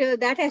that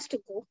that has to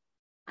go.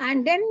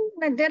 And then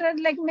there are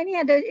like many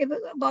other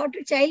about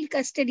child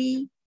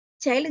custody,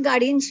 child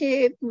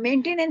guardianship,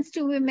 maintenance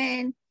to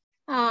women,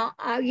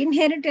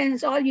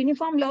 inheritance, all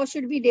uniform law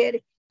should be there.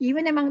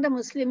 Even among the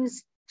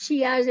Muslims,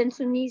 Shias and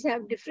Sunnis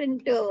have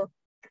different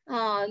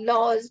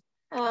laws.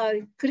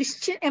 Among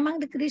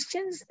the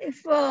Christians,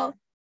 if a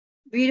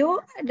widow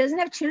doesn't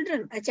have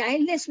children, a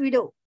childless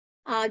widow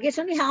gets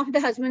only half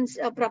the husband's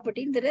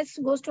property, the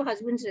rest goes to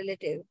husband's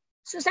relative.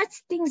 So such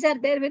things are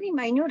there, very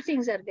minor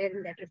things are there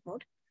in that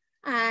report.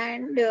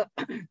 And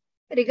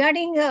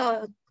regarding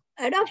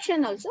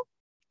adoption also,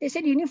 they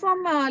said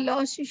uniform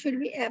laws should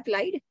be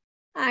applied,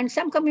 and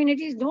some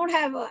communities don't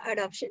have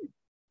adoption.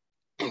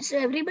 So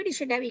everybody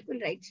should have equal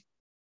rights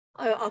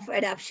of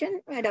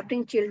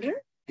adopting children,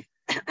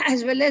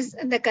 as well as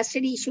the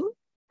custody issue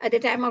at the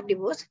time of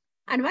divorce.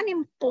 And one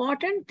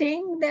important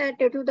thing that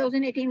the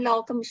 2018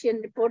 Law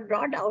Commission report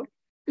brought out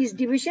is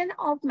division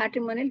of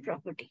matrimonial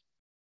property.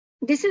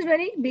 This is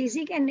very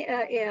basic and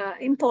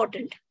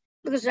important,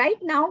 because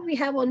right now we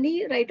have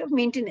only right of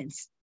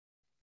maintenance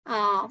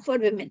for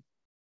women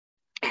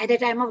at the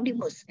time of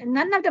divorce. And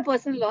none of the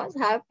personal laws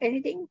have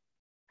anything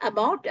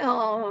about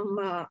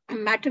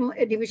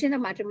division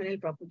of matrimonial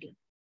property.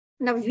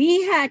 Now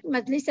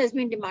Majlis has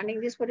been demanding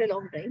this for a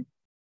long time.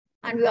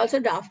 And we also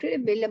drafted a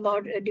bill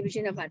about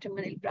division of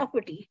matrimonial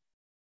property.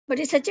 But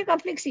it's such a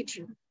complex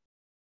issue.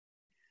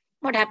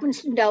 What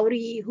happens to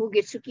dowry? Who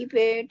gets to keep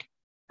it?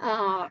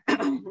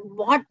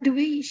 What do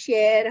we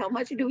share? How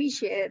much do we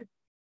share?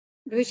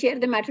 Do we share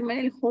the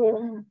matrimonial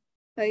home?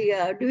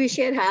 Do we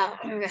share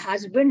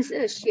husband's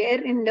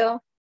share in the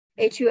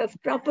HUF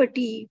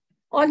property?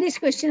 All these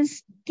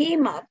questions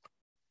came up,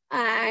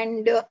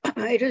 and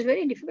it was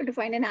very difficult to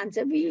find an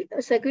answer. We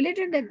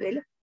circulated the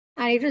bill,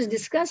 and it was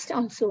discussed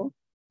also.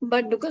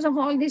 But because of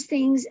all these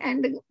things,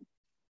 and the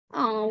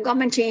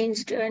government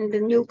changed, and the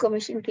new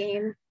commission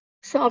came,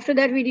 so after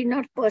that we did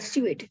not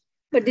pursue it.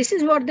 But this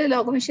is what the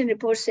Law Commission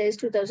report says,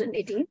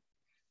 2018,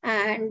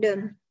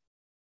 and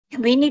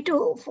we need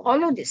to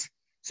follow this.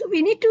 So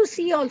we need to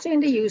see also in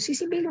the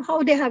UCC bill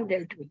how they have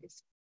dealt with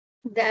this,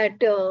 that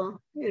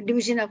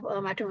division of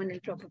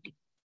matrimonial property.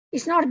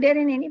 It's not there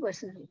in any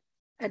personal law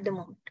at the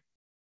moment.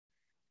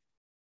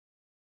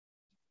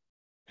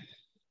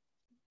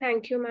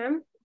 Thank you,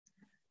 ma'am.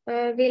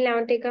 We'll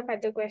now take up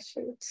other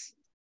questions.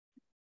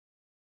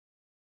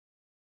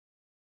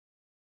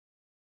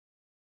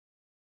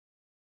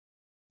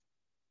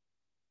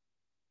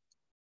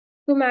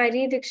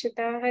 Kumari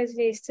Dikshita has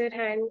raised her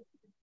hand.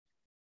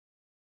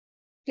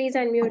 Please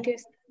unmute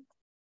yourself.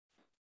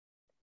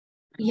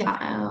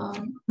 Yeah,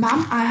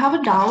 ma'am, I have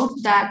a doubt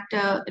that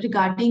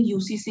regarding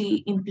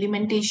UCC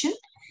implementation,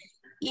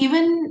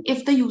 even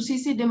if the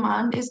UCC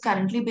demand is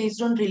currently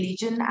based on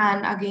religion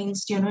and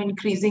against,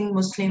 increasing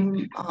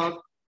Muslim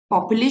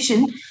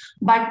population,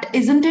 but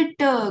isn't it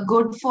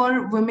good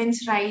for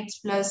women's rights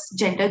plus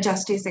gender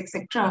justice,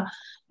 etc.?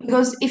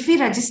 Because if we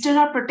register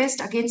our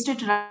protest against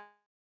it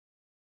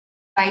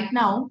right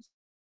now,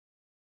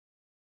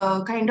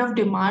 kind of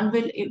demand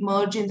will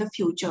emerge in the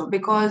future,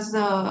 because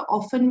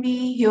often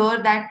we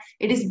hear that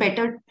it is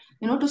better,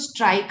 to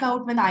strike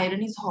out when the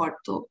iron is hot.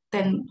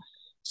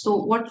 So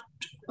what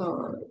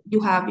you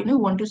have,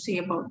 want to say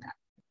about that?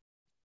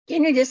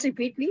 Can you just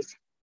repeat, please?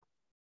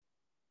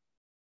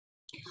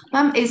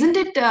 Ma'am, isn't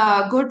it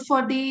good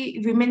for the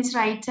women's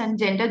rights and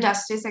gender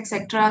justice,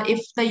 etc.,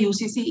 if the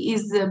UCC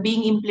is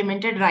being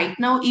implemented right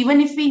now, even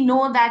if we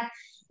know that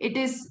it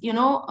is,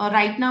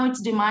 right now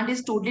its demand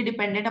is totally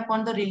dependent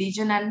upon the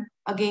religion and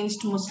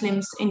against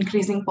Muslims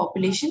increasing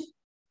population?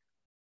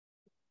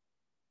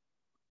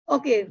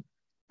 Okay.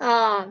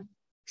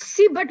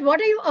 See, but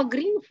what are you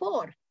agreeing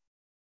for?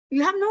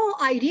 You have no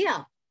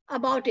idea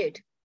about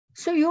it.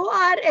 So you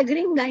are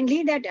agreeing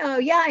blindly that,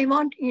 yeah, I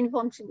want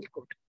uniform civil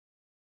code.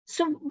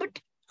 So,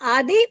 but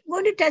are they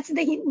going to touch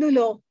the Hindu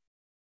law?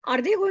 Are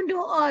they going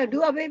to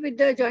do away with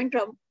the joint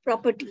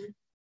property?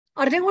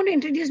 Are they going to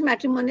introduce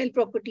matrimonial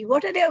property?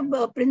 What are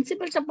the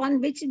principles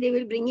upon which they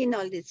will bring in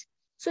all this?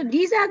 So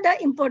these are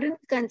the important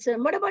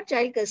concerns. What about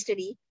child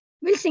custody?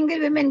 Will single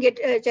women get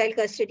child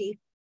custody?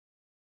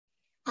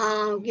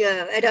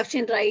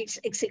 Adoption rights,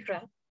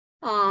 etc.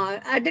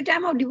 At the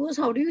time of divorce,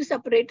 how do you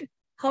separate?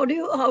 How do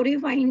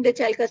you find the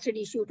child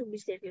custody issue to be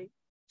settled?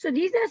 So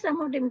these are some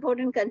of the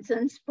important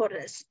concerns for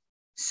us.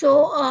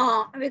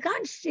 So we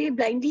can't say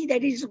blindly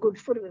that it is good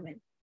for women.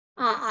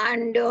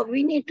 And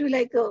we need to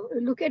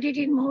look at it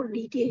in more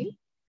detail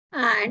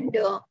and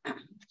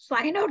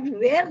find out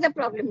where the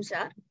problems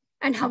are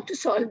and how to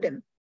solve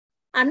them.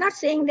 I'm not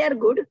saying they're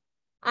good.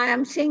 I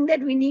am saying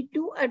that we need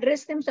to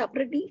address them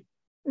separately,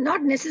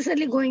 not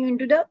necessarily going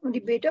into the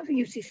debate of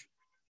UCC.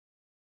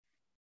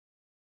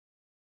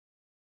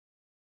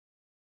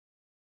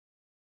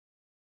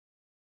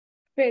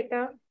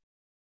 Shweta.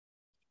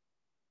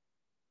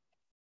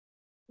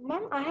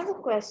 Ma'am, I have a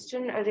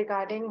question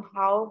regarding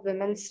how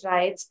women's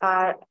rights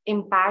are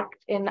impact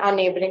in our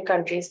neighboring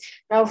countries.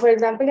 Now, for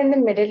example, in the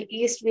Middle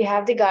East, we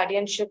have the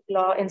guardianship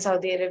law in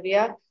Saudi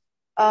Arabia.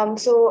 And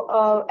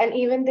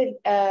even the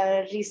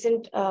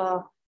recent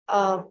ban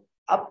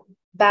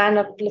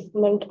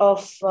upliftment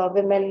of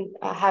women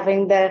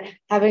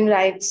having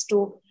rights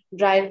to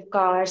drive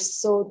cars.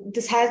 So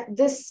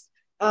this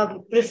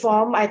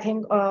reform, I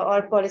think,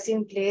 or policy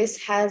in place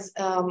has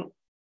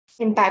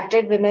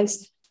impacted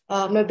women's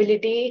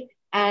mobility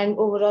and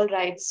overall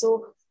rights.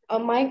 So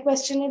my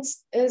question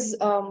is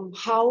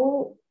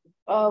how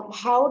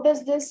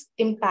does this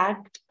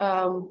impact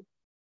how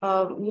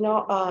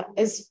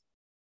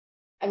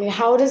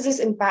does this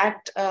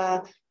impact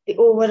the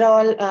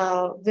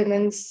overall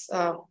women's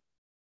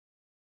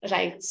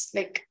rights,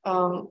 like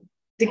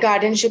the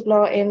guardianship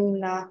law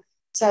in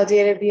Saudi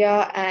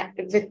Arabia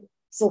with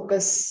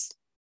focus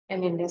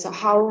in India? So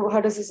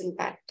how does this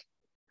impact?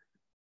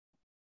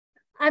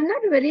 I'm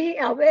not very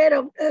aware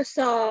of this,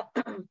 of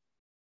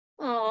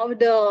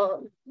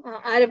the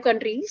Arab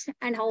countries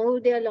and how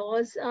their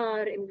laws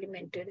are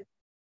implemented.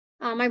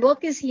 My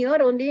work is here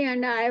only,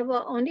 and I have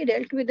only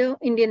dealt with the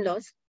Indian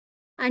laws.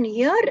 And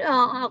here,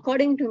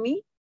 according to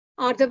me,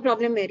 are the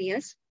problem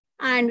areas,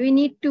 and we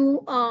need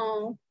to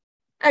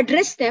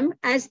address them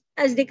as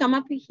they come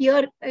up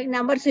here in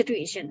our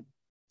situation.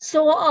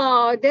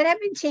 So there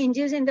have been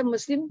changes in the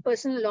Muslim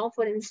personal law,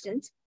 for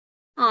instance.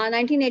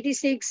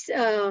 1986,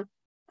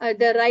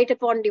 the right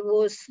upon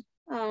divorce.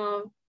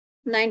 More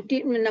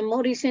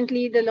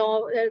recently, the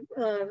law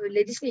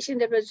legislation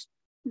that was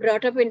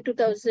brought up in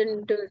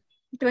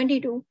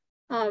 2022,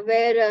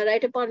 where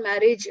right upon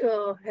marriage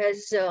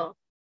has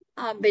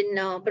been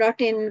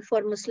brought in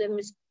for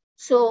Muslims.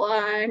 So,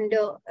 and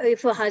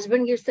if a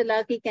husband gives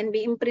talaq, he can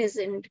be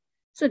imprisoned.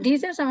 So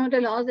these are some of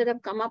the laws that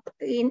have come up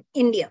in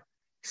India.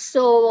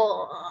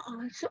 So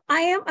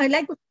I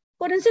like,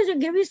 for instance, to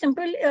give you a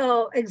simple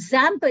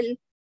example,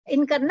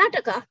 in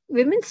Karnataka,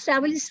 women's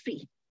travel is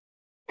free.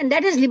 And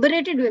that has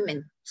liberated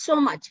women so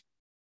much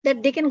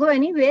that they can go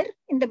anywhere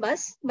in the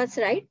bus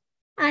ride,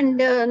 and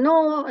there are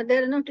no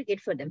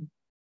ticket for them.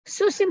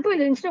 So simple,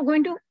 instead of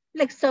going to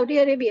like Saudi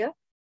Arabia,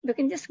 you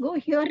can just go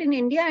here in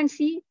India and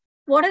see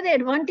what are the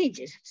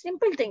advantages.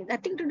 Simple thing,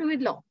 nothing to do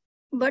with law,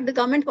 but the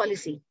government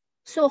policy.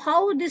 So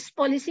how this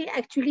policy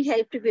actually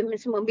helped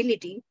women's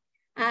mobility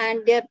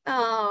and their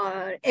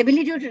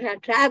ability to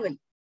travel.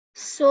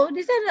 So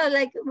these are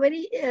like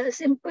very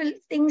simple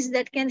things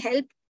that can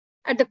help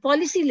at the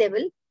policy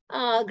level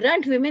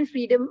grant women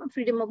freedom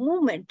of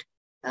movement.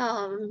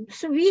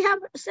 So we have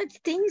such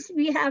things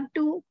we have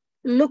to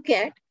look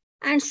at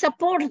and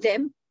support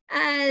them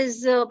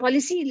as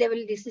policy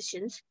level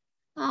decisions,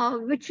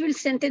 which will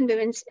strengthen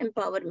women's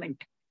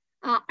empowerment.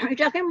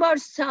 Talking about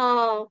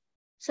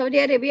Saudi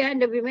Arabia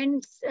and the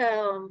women's,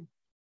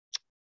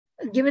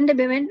 given the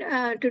women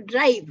to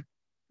drive,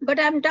 but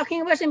I'm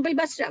talking about simple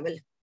bus travel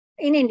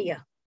in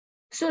India.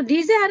 So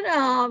these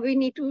are, we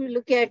need to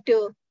look at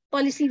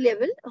policy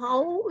level,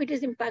 how it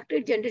has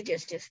impacted gender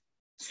justice.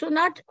 So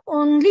not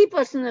only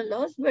personal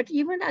laws, but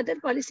even other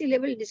policy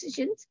level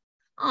decisions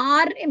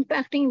are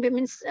impacting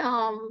women's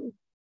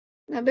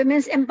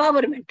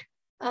empowerment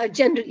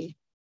generally.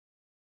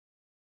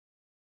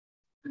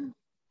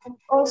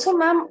 Also,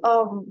 ma'am,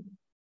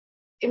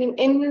 I mean,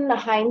 in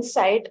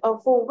hindsight,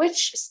 for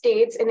which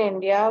states in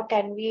India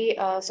can we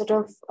sort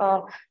of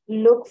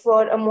look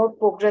for a more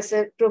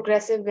progressive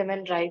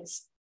women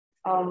rights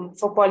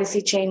for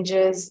policy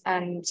changes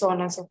and so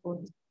on and so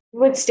forth?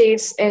 Which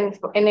states in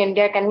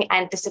India can we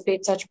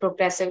anticipate such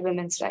progressive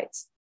women's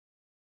rights?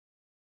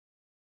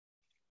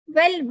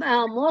 Well,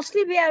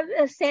 mostly we have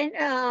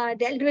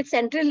dealt with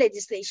central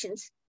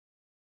legislations.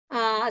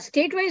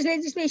 State-wise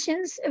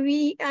legislations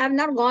we have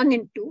not gone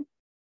into.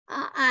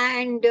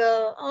 And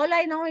all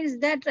I know is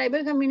that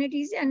tribal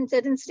communities and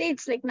certain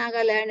states like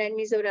Nagaland and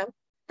Mizoram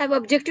have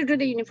objected to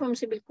the Uniform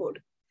Civil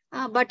Code.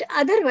 But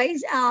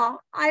otherwise, I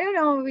don't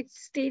know which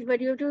state, but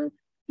you have to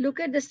look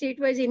at the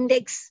state-wise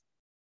index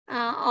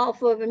of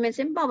women's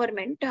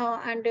empowerment.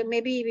 And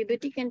maybe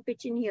Vibhuti can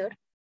pitch in here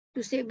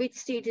to say which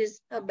state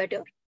is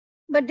better.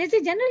 But there's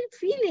a general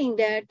feeling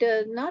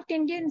that North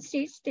Indian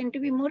states tend to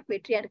be more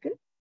patriarchal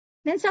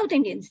than South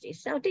Indian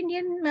states. South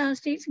Indian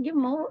states give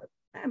more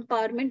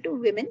empowerment to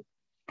women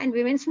and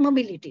women's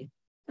mobility.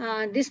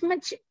 This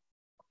much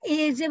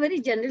is a very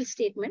general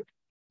statement,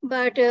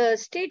 but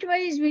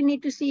state-wise we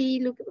need to see,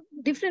 look,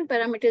 different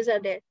parameters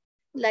are there,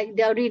 like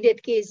dowry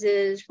death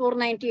cases,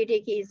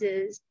 498A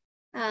cases,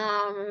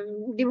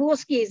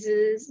 divorce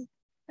cases,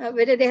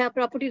 whether they have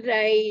property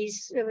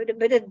rights,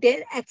 whether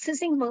they're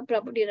accessing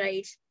property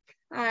rights,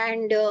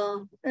 and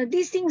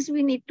these things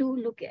we need to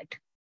look at.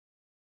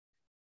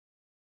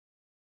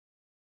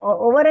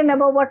 Over and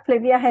above what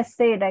Flavia has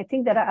said, I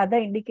think there are other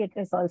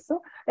indicators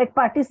also, like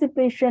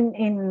participation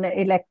in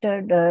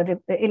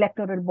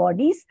electoral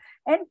bodies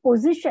and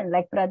position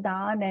like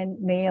Pradhan and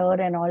Mayor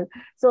and all.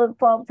 So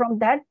from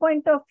that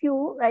point of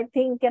view, I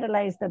think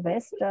Kerala is the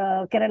best.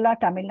 Kerala,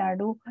 Tamil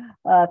Nadu,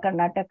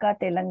 Karnataka,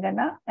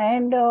 Telangana,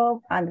 and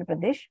Andhra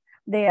Pradesh.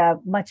 They are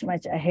much,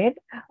 much ahead.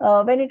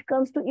 When it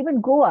comes to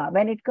even Goa,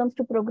 when it comes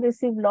to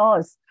progressive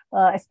laws,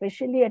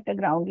 especially at the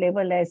ground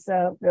level, as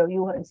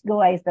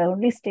Goa is the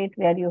only state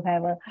where you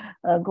have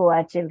a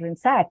Goa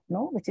Children's Act,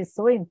 no, which is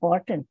so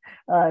important.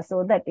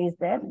 So that is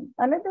there.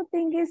 Another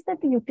thing is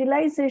that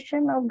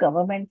utilization of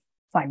government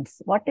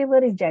funds,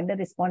 whatever is gender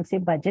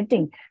responsive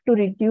budgeting, to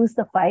reduce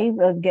the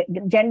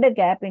gender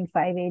gap in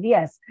 5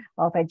 areas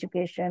of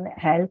education,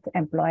 health,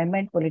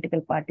 employment, political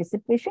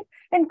participation,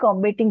 and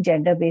combating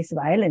gender-based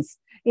violence.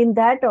 In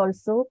that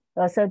also,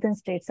 certain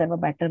states have a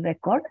better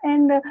record.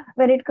 And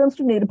when it comes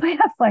to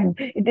Nirbhaya Fund,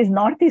 it is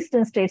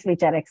northeastern states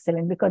which are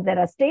excellent, because there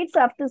are states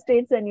after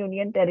states and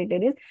union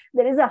territories.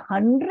 There is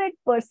 100%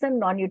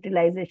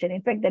 non-utilization.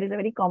 In fact, there is a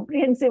very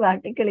comprehensive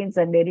article in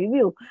Sunday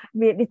Review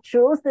which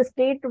shows the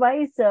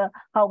state-wise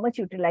how much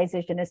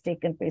utilization has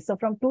taken place. So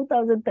from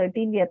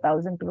 2013, we have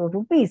 1,000 crore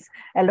rupees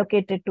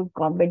allocated to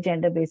combat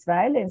gender-based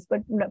violence,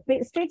 but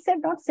states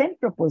have not sent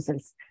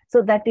proposals.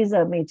 So that is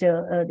a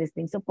major this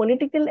thing. So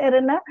political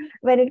arena,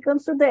 when it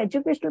comes to the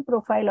educational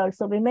profile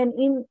also, women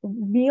in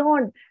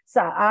beyond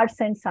arts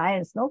and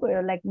science, no,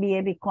 like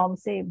BA, BCom,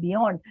 say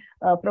beyond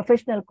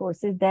professional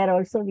courses, there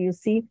also you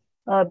see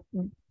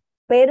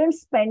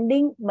parents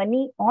spending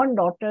money on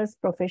daughters'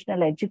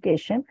 professional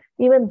education.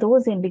 Even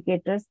those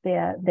indicators, they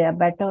are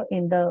better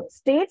in the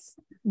states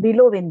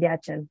below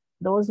Vindhyachal.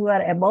 Those who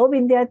are above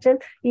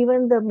Vindhyachal,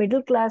 even the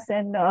middle class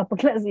and upper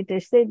class, it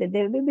is said that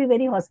they will be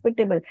very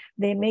hospitable.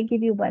 They may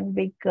give you one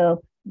big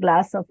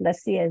glass of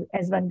lassi,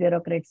 as one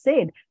bureaucrat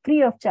said,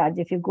 free of charge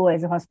if you go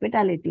as a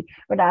hospitality.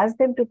 But ask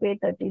them to pay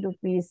 30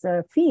 rupees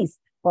fees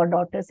for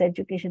daughters'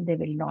 education, they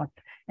will not.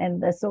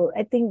 And so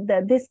I think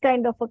that this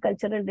kind of a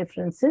cultural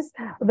differences,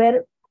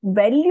 where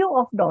value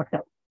of daughter,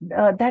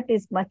 that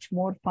is much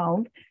more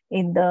found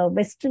in the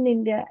Western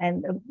India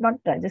and not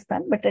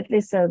Rajasthan, but at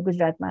least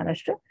Gujarat,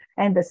 Maharashtra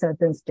and the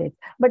southern states.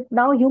 But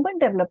now Human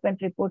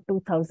Development Report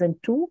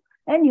 2002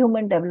 and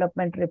Human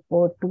Development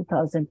Report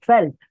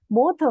 2012,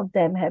 both of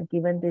them have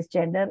given this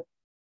gender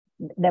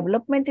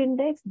development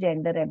index,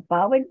 gender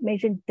empowerment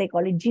measure, they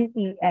call it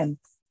GEM.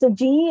 So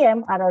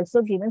GEM are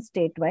also given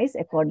state-wise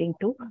according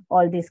to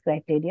all these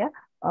criteria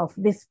of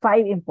these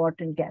 5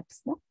 important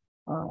gaps. No?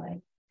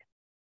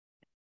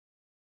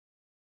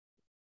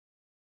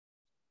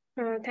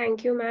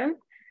 Thank you, ma'am.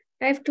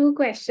 I have 2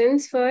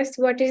 questions. First,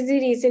 what is the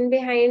reason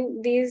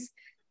behind this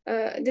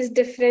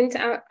difference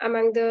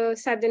among the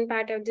southern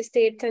part of the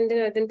states and the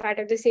northern part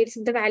of the states?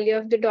 The value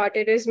of the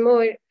daughter is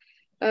more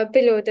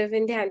below the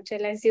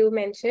Vindhyachal, as you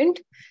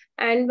mentioned.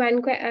 And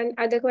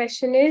other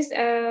question is,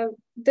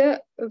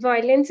 the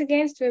violence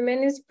against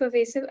women is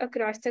pervasive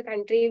across the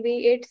country,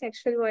 be it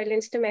sexual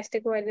violence,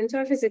 domestic violence,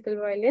 or physical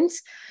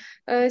violence.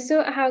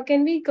 So how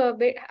can we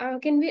curb it? How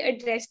can we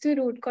address the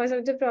root cause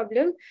of the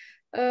problem?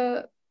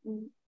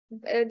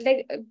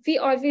 Like we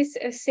always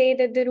say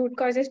that the root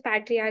cause is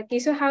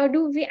patriarchy. So how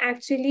do we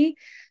actually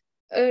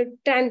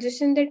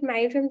transition that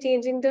mind from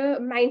changing the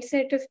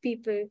mindset of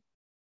people?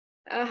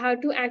 How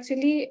to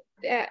actually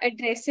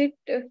address it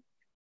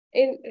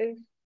in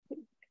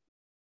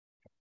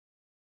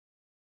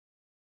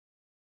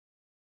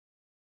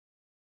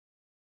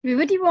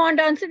Vibhuti, you want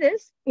to answer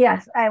this?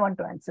 Yes, I want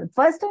to answer.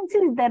 First answer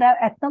is there are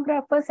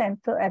ethnographers,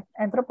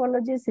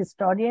 anthropologists,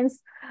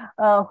 historians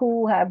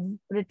who have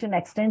written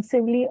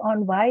extensively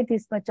on why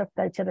this much of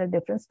cultural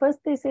difference. First,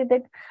 they say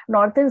that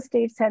northern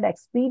states had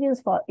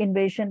experience for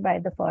invasion by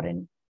the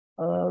foreign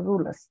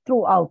rulers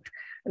throughout,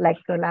 like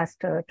the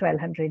last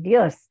 1200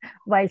 years,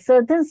 while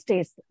southern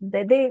states,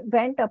 they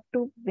went up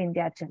to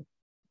Vindhyachal.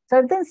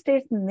 Southern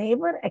states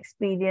never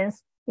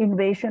experienced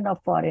invasion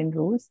of foreign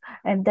rules,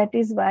 and that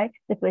is why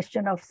the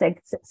question of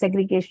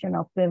segregation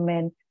of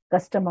women,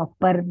 custom of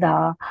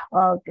parda,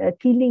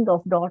 killing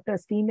of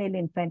daughters, female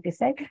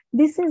infanticide,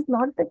 this is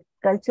not the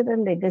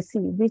cultural legacy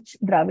which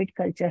Dravid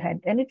culture had.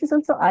 And it is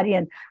also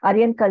Aryan.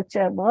 Aryan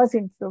culture was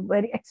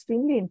very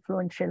extremely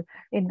influential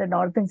in the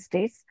northern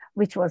states,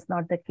 which was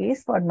not the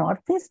case for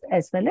northeast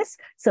as well as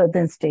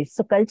southern states.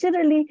 So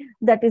culturally,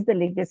 that is the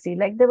legacy.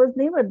 Like there was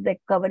never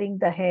like covering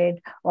the head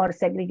or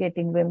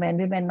segregating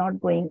women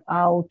not going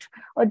out,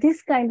 or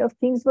this kind of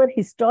things were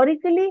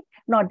historically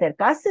not there.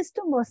 Caste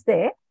system was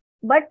there,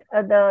 but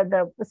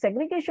the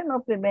segregation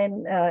of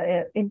women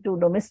into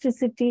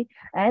domesticity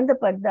and the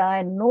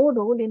parda and no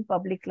role in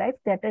public life,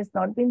 that has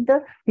not been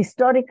the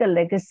historical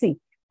legacy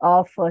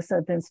of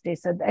certain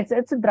states. So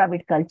it's a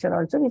Dravid culture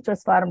also, which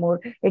was far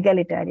more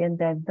egalitarian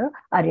than the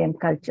Aryan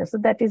culture. So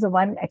that is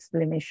one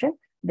explanation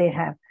they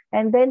have.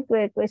 And then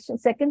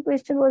second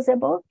question was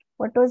about,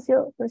 what was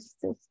your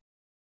question?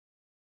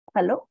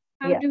 Hello?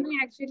 How do we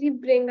actually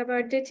bring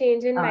about the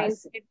change in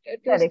mindset?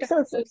 Correct.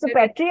 So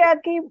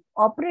patriarchy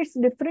operates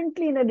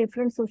differently in a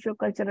different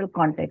socio-cultural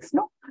context,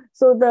 no?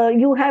 So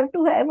you have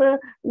to have a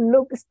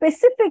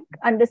specific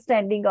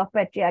understanding of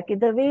patriarchy,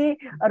 the way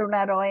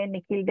Aruna Roy and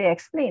Nikhil they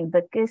explained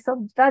the case of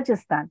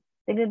Rajasthan.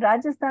 In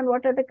Rajasthan,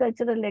 what are the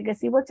cultural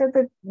legacy? What are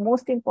the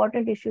most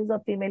important issues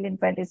of female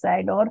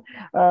infanticide or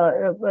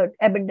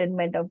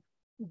abandonment of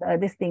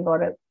this thing,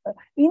 or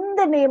in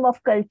the name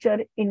of culture,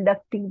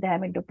 inducting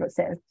them into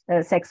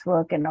sex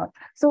work and all.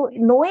 So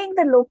knowing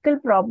the local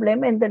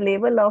problem and the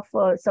level of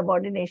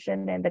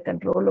subordination and the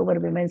control over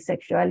women's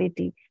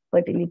sexuality,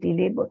 fertility,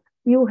 labor,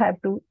 you have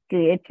to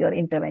create your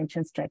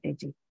intervention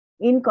strategy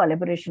in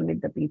collaboration with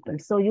the people.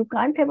 So you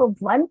can't have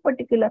one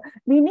particular,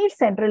 we need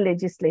central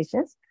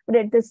legislations, but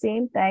at the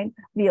same time,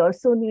 we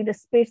also need a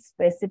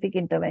specific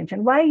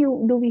intervention. Why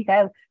do we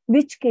have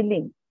witch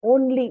killing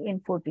only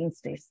in 14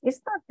 states? It's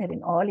not there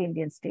in all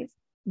Indian states.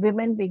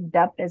 Women being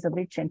dubbed as a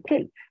witch and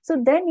killed. So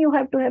then you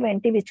have to have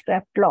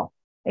anti-witchcraft law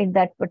in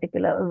that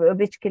particular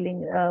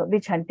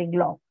witch hunting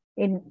law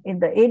in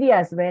the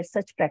areas where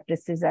such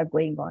practices are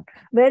going on,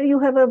 where you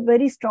have a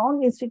very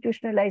strong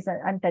institutionalized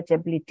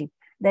untouchability.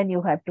 Then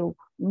you have to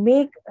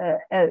make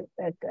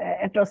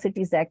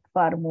Atrocities Act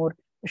far more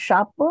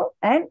sharper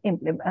and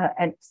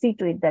see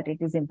to it that it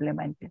is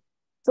implemented.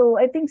 So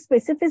I think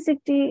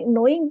specificity,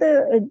 knowing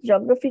the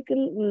geographical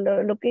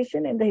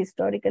location and the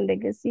historical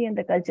legacy and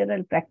the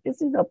cultural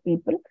practices of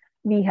people,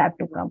 we have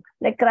to come.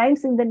 Like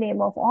crimes in the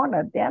name of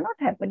honor, they are not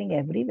happening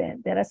everywhere.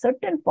 There are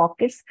certain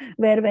pockets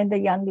where when the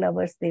young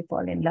lovers, they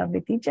fall in love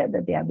with each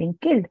other, they are being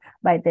killed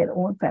by their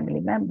own family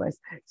members.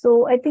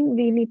 So I think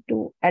we need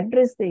to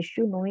address the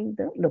issue knowing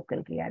the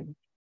local reality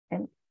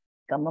and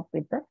come up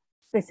with the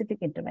specific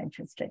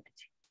intervention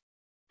strategy.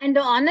 And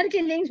the honor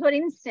killings, for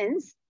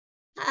instance,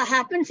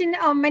 happens in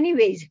many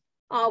ways.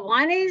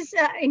 One is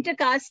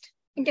intercaste,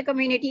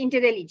 intercommunity,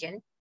 interreligion.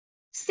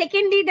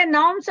 Secondly, the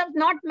norms of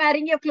not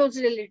marrying a close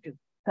relative.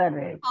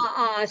 Correct.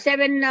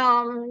 Seven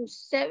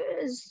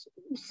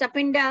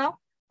Sapinda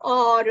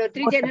or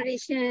 3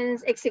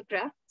 generations,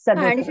 etc.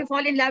 And if you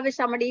fall in love with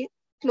somebody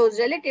close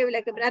relative,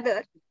 like a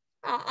brother,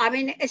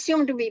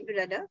 assumed to be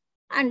brother,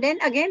 and then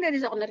again there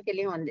is honor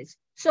killing on this.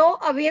 So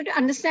we have to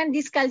understand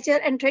this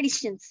culture and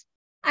traditions.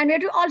 And we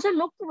have to also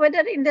look whether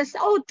in the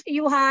south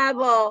you have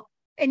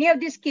any of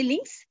these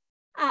killings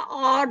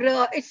or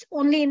it's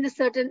only in the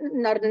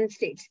certain northern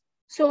states.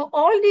 So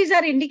all these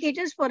are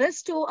indicators for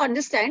us to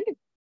understand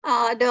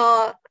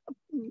the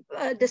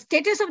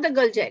status of the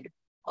girl child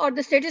or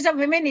the status of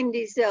women in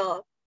these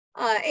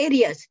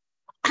areas.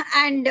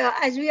 And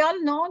as we all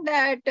know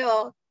that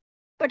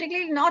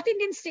particularly North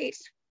Indian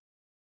states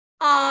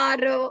are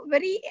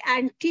very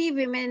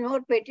anti-women,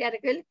 more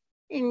patriarchal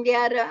in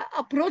their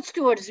approach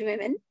towards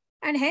women.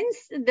 And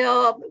hence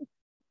the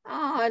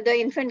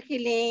infant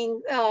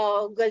killing,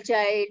 girl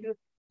child,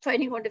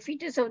 finding out the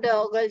fetus of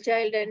the girl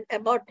child and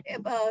about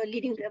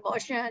leading to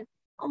abortion,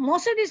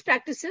 most of these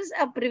practices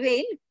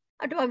prevail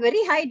to a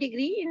very high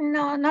degree in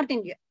North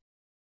India,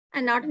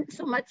 and not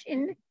so much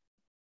in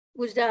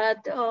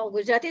Gujarat.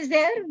 Gujarat is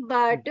there,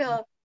 but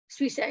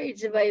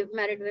suicides by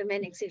married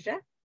women, etc.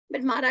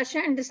 But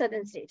Maharashtra and the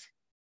southern states.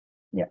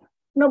 Yeah.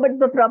 No, but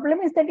the problem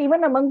is that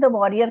even among the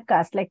warrior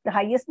caste, like the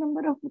highest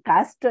number of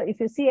caste, if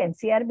you see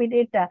NCRB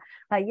data,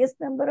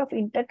 highest number of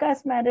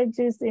intercaste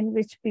marriages in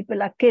which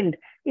people are killed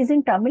is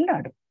in Tamil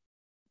Nadu.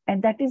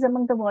 And that is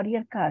among the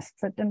warrior caste,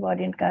 certain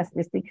warrior caste,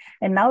 this thing.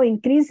 And now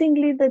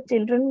increasingly the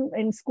children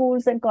in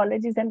schools and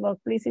colleges and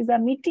workplaces are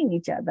meeting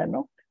each other,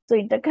 no? So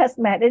intercaste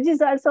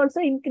marriages are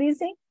also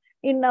increasing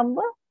in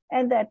number,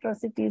 and the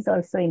atrocity is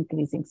also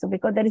increasing. So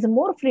because there is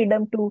more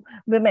freedom to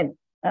women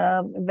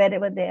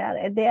wherever they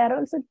are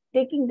also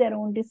taking their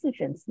own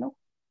decisions, no?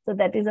 So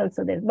that is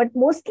also there. But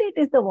mostly it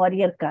is the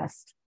warrior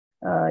caste,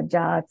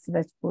 Jats,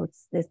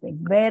 Rajputs, this thing,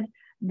 where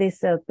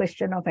this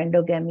question of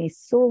endogamy is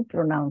so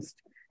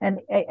pronounced. And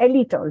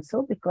elite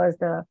also, because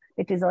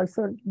it is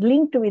also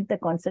linked with the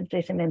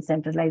concentration and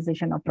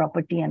centralization of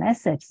property and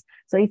assets.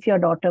 So if your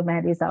daughter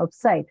marries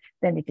outside,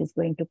 then it is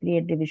going to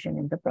create division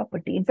in the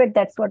property. In fact,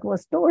 that's what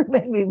was told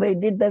when we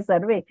did the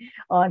survey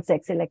on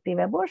sex-selective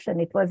abortion.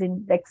 It was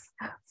in like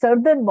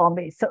southern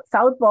Bombay,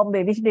 South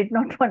Bombay, which did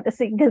not want a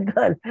single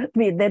girl.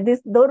 There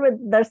were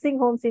nursing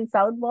homes in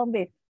South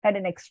Bombay had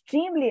an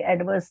extremely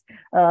adverse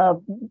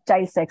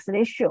child-sex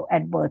ratio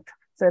at birth.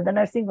 So the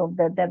nursing home,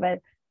 there were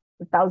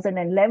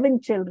 1,011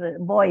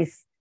 children,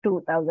 boys,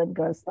 2,000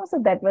 girls. So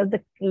that was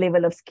the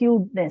level of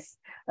skewedness.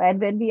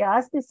 And when we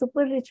asked the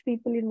super rich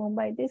people in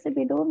Mumbai, they said,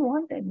 we don't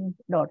want any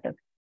daughter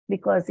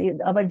because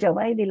our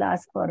Jawai will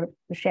ask for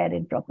share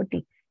in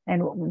property.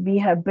 And we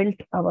have built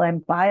our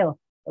empire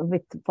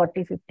with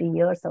 40, 50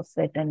 years of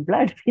sweat and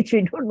blood, which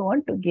we don't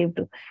want to give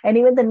to. And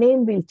even the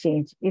name will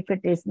change. If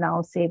it is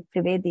now, say,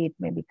 Trivedi, it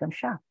may become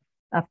Shah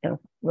after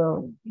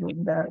our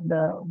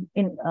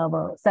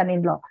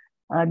son-in-law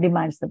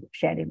demands the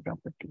share in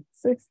property.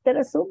 So there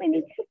are so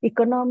many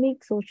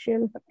economic,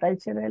 social,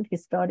 cultural,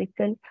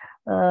 historical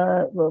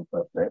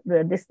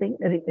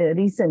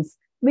reasons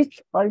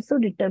which also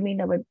determine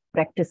our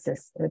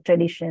practices,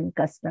 tradition,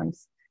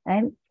 customs,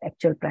 and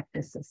actual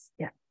practices.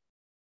 Yeah.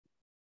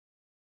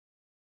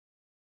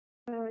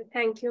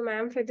 Thank you,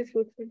 ma'am, for the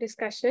fruitful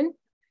discussion.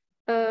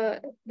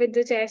 With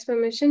the chair's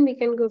permission, we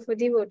can go for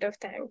the vote of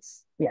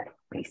thanks. Yeah,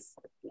 please.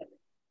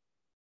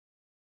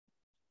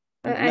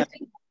 I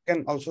think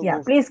can also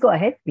go please go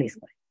ahead. Please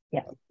go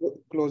ahead. Yeah.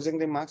 Closing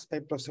remarks by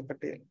Professor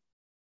Patel.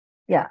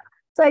 Yeah.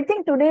 So I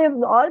think today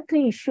all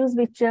three issues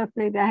which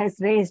Flavia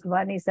has raised.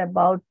 One is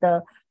about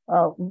the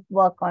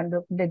work on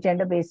the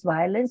gender-based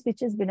violence,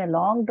 which has been a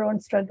long-drawn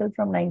struggle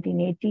from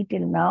 1980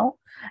 till now.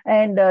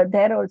 And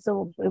there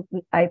also,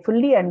 I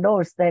fully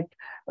endorse that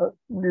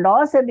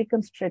laws have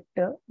become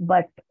stricter,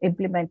 but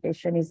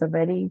implementation is a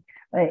very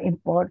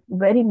important,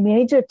 very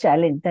major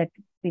challenge that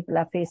people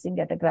are facing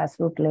at a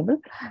grassroots level.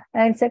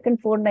 And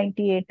second,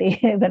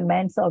 498A, when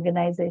men's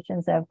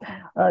organizations have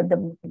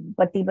the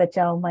Pati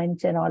Bachao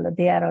Manch and all,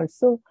 they are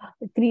also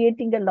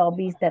creating the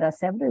lobbies. There are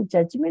several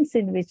judgments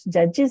in which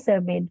judges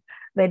have made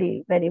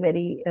very, very,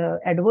 very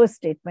adverse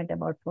statement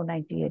about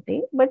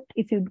 498A. But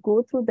if you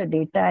go through the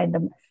data and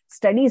the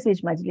studies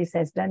which Majlis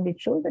has done,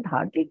 which shows that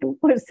hardly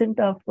 2%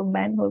 of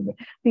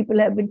people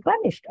have been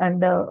punished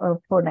under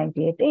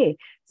 498A.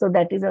 So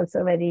that is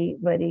also very,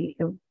 very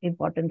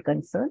important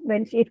concern.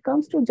 When it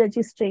comes to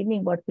judges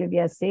training, what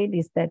Flavia said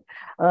is that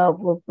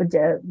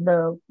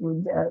the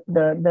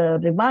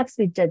remarks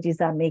which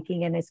judges are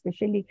making, and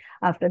especially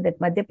after that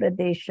Madhya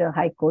Pradesh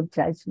High Court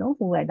judge,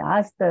 who had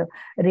asked the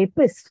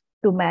rapist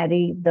to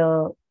marry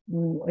the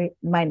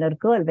minor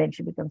girl when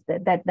she becomes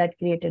that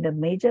created a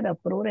major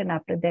uproar. And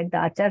after that, the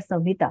Achar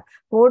Samhita,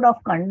 code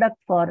of conduct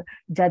for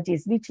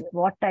judges,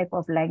 what type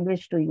of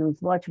language to use,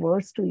 what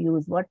words to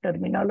use, what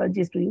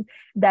terminologies to use,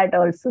 that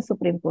also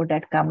Supreme Court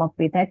had come up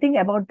with. I think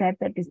about that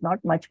is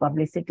not much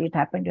publicity. It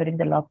happened during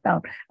the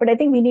lockdown, but I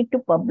think we need to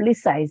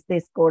publicize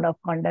this code of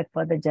conduct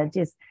for the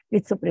judges,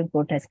 which Supreme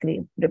Court has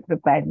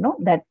prepared. No,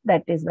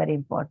 that is very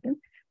important.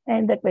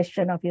 And the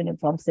question of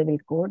uniform civil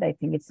code, I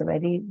think it's a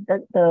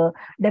the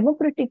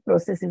democratic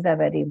processes are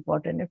very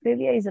important. And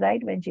Flavia is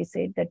right when she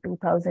said that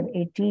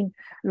 2018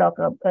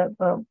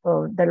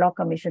 the Law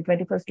Commission,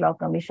 21st Law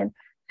Commission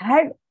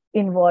had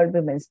involved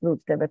women's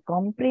groups. There were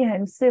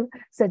comprehensive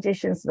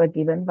suggestions were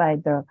given by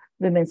the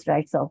women's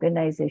rights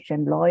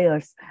organization,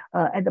 lawyers,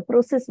 and the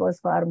process was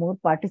far more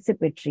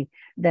participatory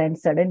than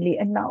suddenly.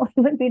 And now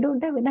even we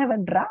don't even have a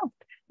draft.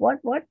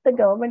 What the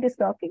government is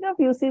talking of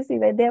UCC,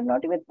 where they have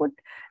not even put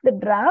the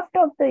draft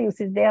of the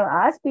UCC. They have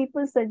asked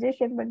people's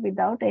suggestion, but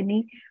without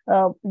any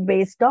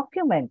base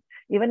document.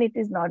 Even it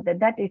is not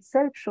that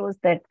itself shows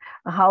that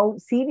how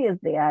serious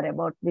they are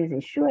about this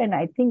issue. And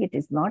I think it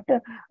is not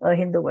a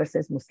Hindu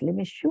versus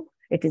Muslim issue.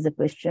 It is a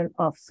question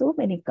of so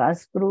many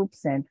caste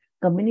groups and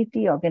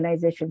community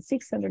organizations,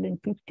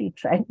 650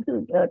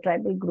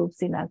 tribal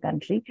groups in our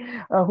country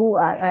who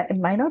are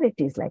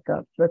minorities like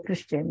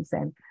Christians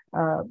and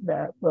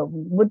the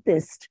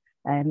Buddhist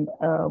and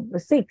the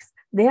Sikhs.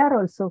 They are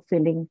also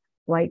feeling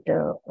quite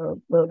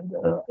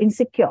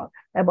insecure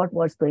about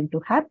what's going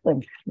to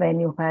happen when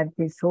you have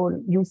this whole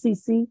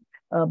UCC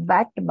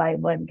backed by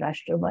one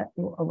Rashtra,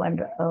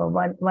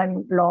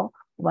 one law,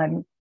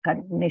 one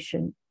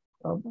nation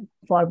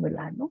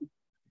formula. No?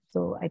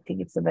 So I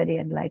think it's a very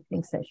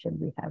enlightening session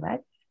we have had.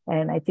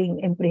 And I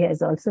think IMPRI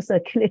has also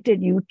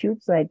circulated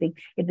YouTube. So I think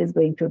it is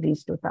going to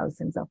reach to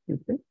thousands of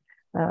people.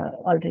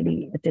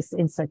 Already it is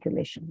in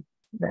circulation.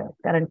 The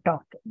current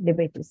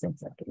debate is in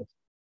circulation.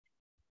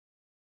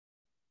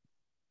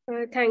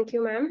 Thank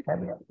you, ma'am.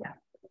 Yeah.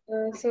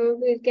 So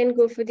we can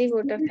go for the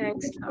vote of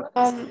thanks now.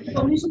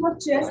 Permission of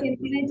chair, can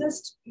I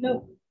just,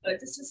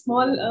 just a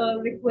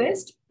small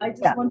request. I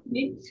just want to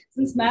make,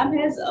 since ma'am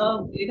has,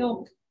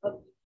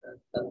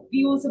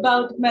 views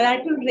about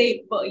marital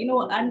rape,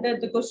 under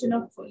the question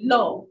of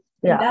law.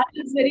 Yeah. And that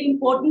is very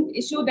important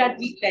issue that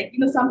we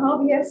somehow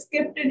we have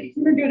skipped it,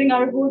 during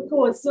our whole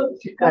course. So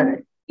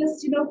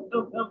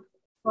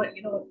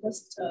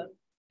just,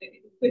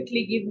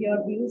 quickly give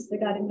your views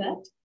regarding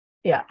that.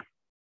 Yeah.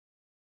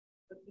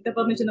 With the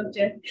permission of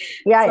chair.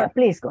 Yeah, yeah,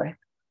 please go ahead.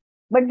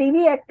 But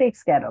DV Act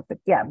takes care of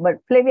it. Yeah,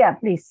 but Flavia,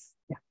 please.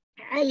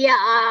 Yeah,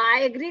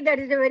 I agree that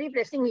is a very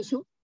pressing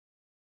issue.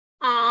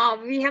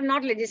 We have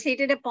not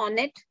legislated upon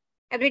it.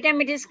 Every time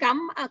it has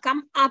come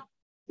up,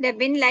 there have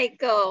been like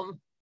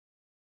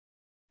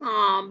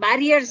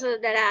barriers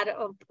that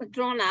are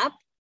thrown up.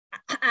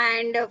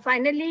 And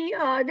finally,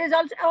 there's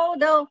also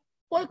the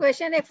whole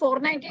question if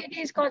 498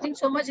 is causing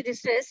so much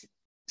distress,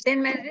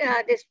 then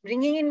this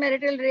bringing in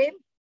marital rape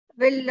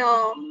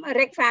will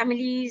wreck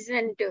families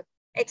and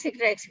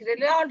etc. etc.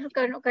 All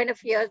kind of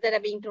fears that are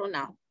being thrown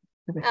out.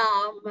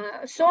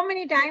 So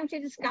many times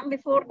it has come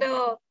before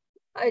the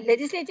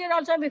legislature,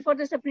 also before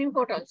the Supreme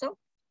Court also,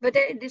 but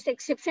this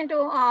exception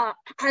to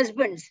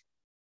husbands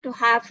to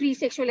have free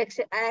sexual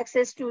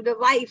access to the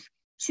wife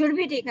should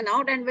be taken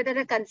out, and whether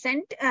the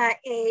consent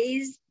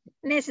is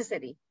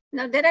necessary.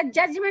 Now, there are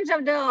judgments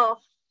of the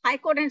High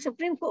Court and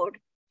Supreme Court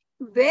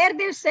where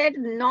they've said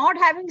not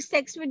having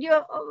sex with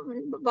your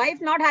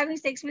wife, not having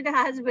sex with the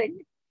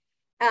husband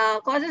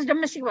causes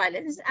domestic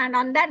violence, and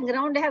on that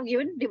ground they have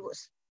given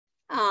divorce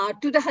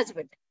to the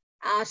husband.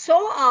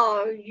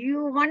 So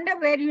you wonder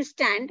where you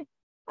stand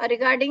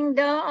regarding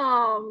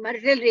the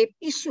marital rape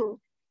issue,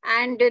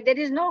 and there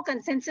is no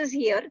consensus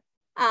here.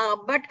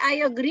 But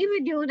I agree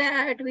with you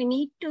that we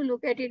need to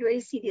look at it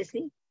very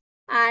seriously,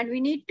 and we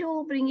need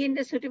to bring in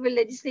the suitable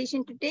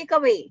legislation to take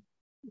away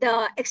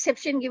the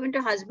exception given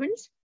to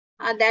husbands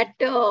that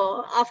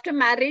after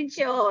marriage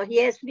he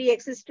has free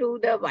access to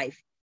the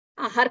wife.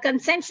 Her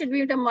consent should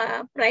be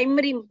the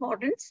primary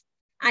importance,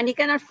 and he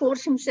cannot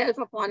force himself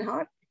upon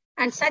her.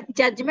 And such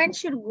judgment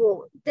should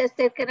go.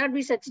 There cannot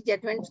be such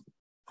judgments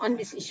on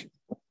this issue.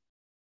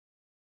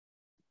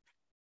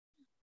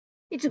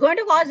 It's going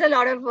to cause a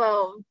lot of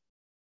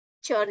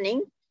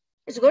churning.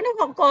 It's going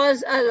to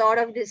cause a lot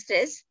of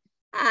distress.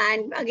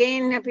 And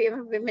again,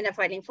 women are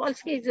filing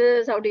false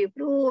cases. How do you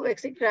prove,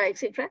 etc.,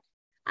 etc.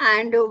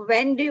 And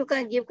when do you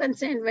give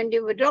consent? When do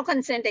you withdraw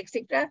consent,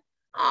 etc.?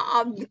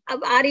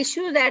 Are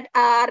issues that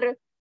are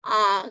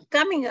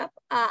coming up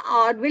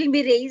or will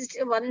be raised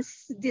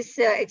once this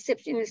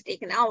exception is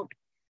taken out.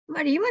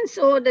 But even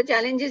so, the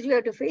challenges we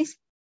have to face.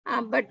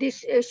 But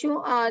this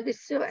issue,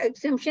 this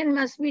exemption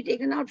must be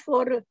taken out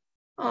for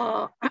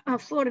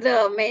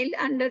the male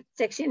under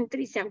Section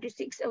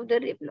 376 of the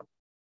rape law.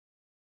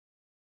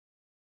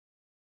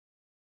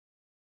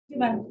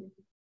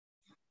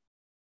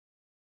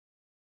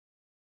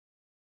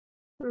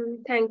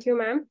 Thank you,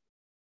 ma'am.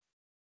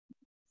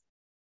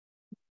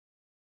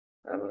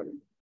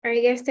 I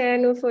guess there are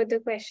no further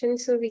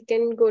questions, so we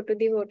can go to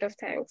the vote of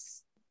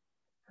thanks.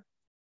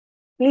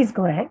 Please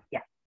go ahead.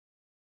 Yeah.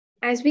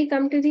 As we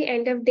come to the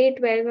end of Day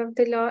 12 of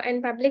the Law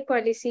and Public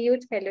Policy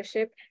Youth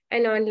Fellowship,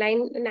 an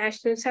online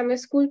national summer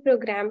school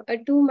program, a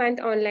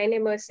 2-month online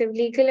immersive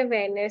legal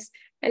awareness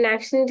and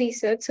action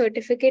research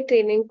certificate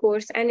training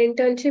course and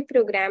internship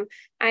program,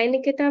 I,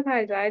 Nikita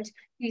Bhardwaj,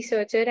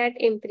 researcher at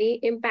IMPRI,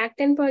 Impact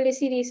and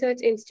Policy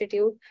Research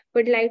Institute,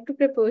 would like to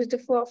propose the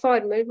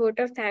formal vote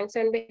of thanks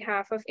on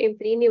behalf of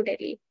IMPRI, New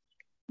Delhi.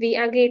 We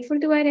are grateful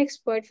to our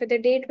expert for the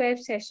Day 12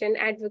 session,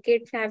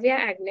 Advocate Flavia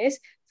Agnes,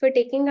 for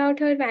taking out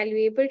her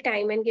valuable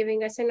time and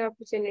giving us an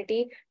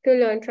opportunity to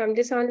learn from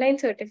this online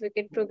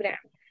certificate program.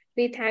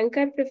 We thank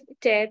our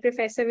chair,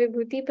 Professor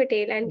Vibhuti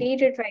Patel, and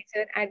lead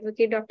advisor,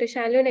 Advocate Dr.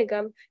 Shalu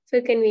Nigam,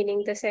 for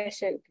convening the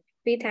session.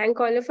 We thank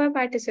all of our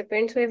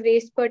participants who have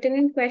raised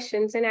pertinent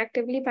questions and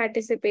actively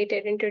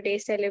participated in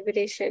today's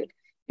celebration.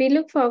 We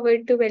look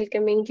forward to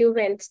welcoming you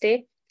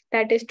Wednesday,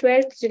 that is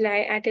 12th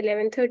July at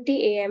 11:30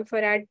 a.m.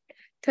 for our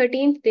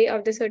 13th day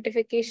of the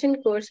certification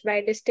course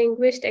by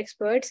distinguished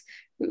experts,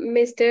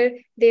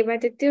 Mr.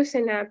 Devaditya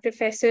Sinha,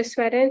 Professor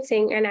Swaran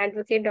Singh, and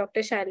Advocate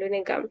Dr. Shalu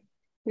Nigam.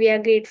 We are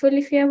grateful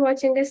if you are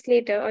watching us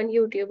later on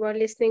YouTube or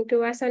listening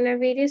to us on our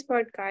various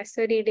podcasts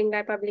or reading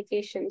our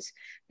publications.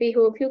 We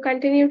hope you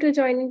continue to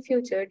join in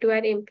future to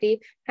our IMPRI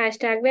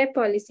 #Web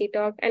Policy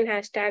Talk and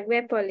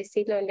 #Web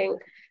Policy Learning.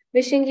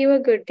 Wishing you a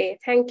good day.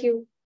 Thank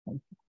you.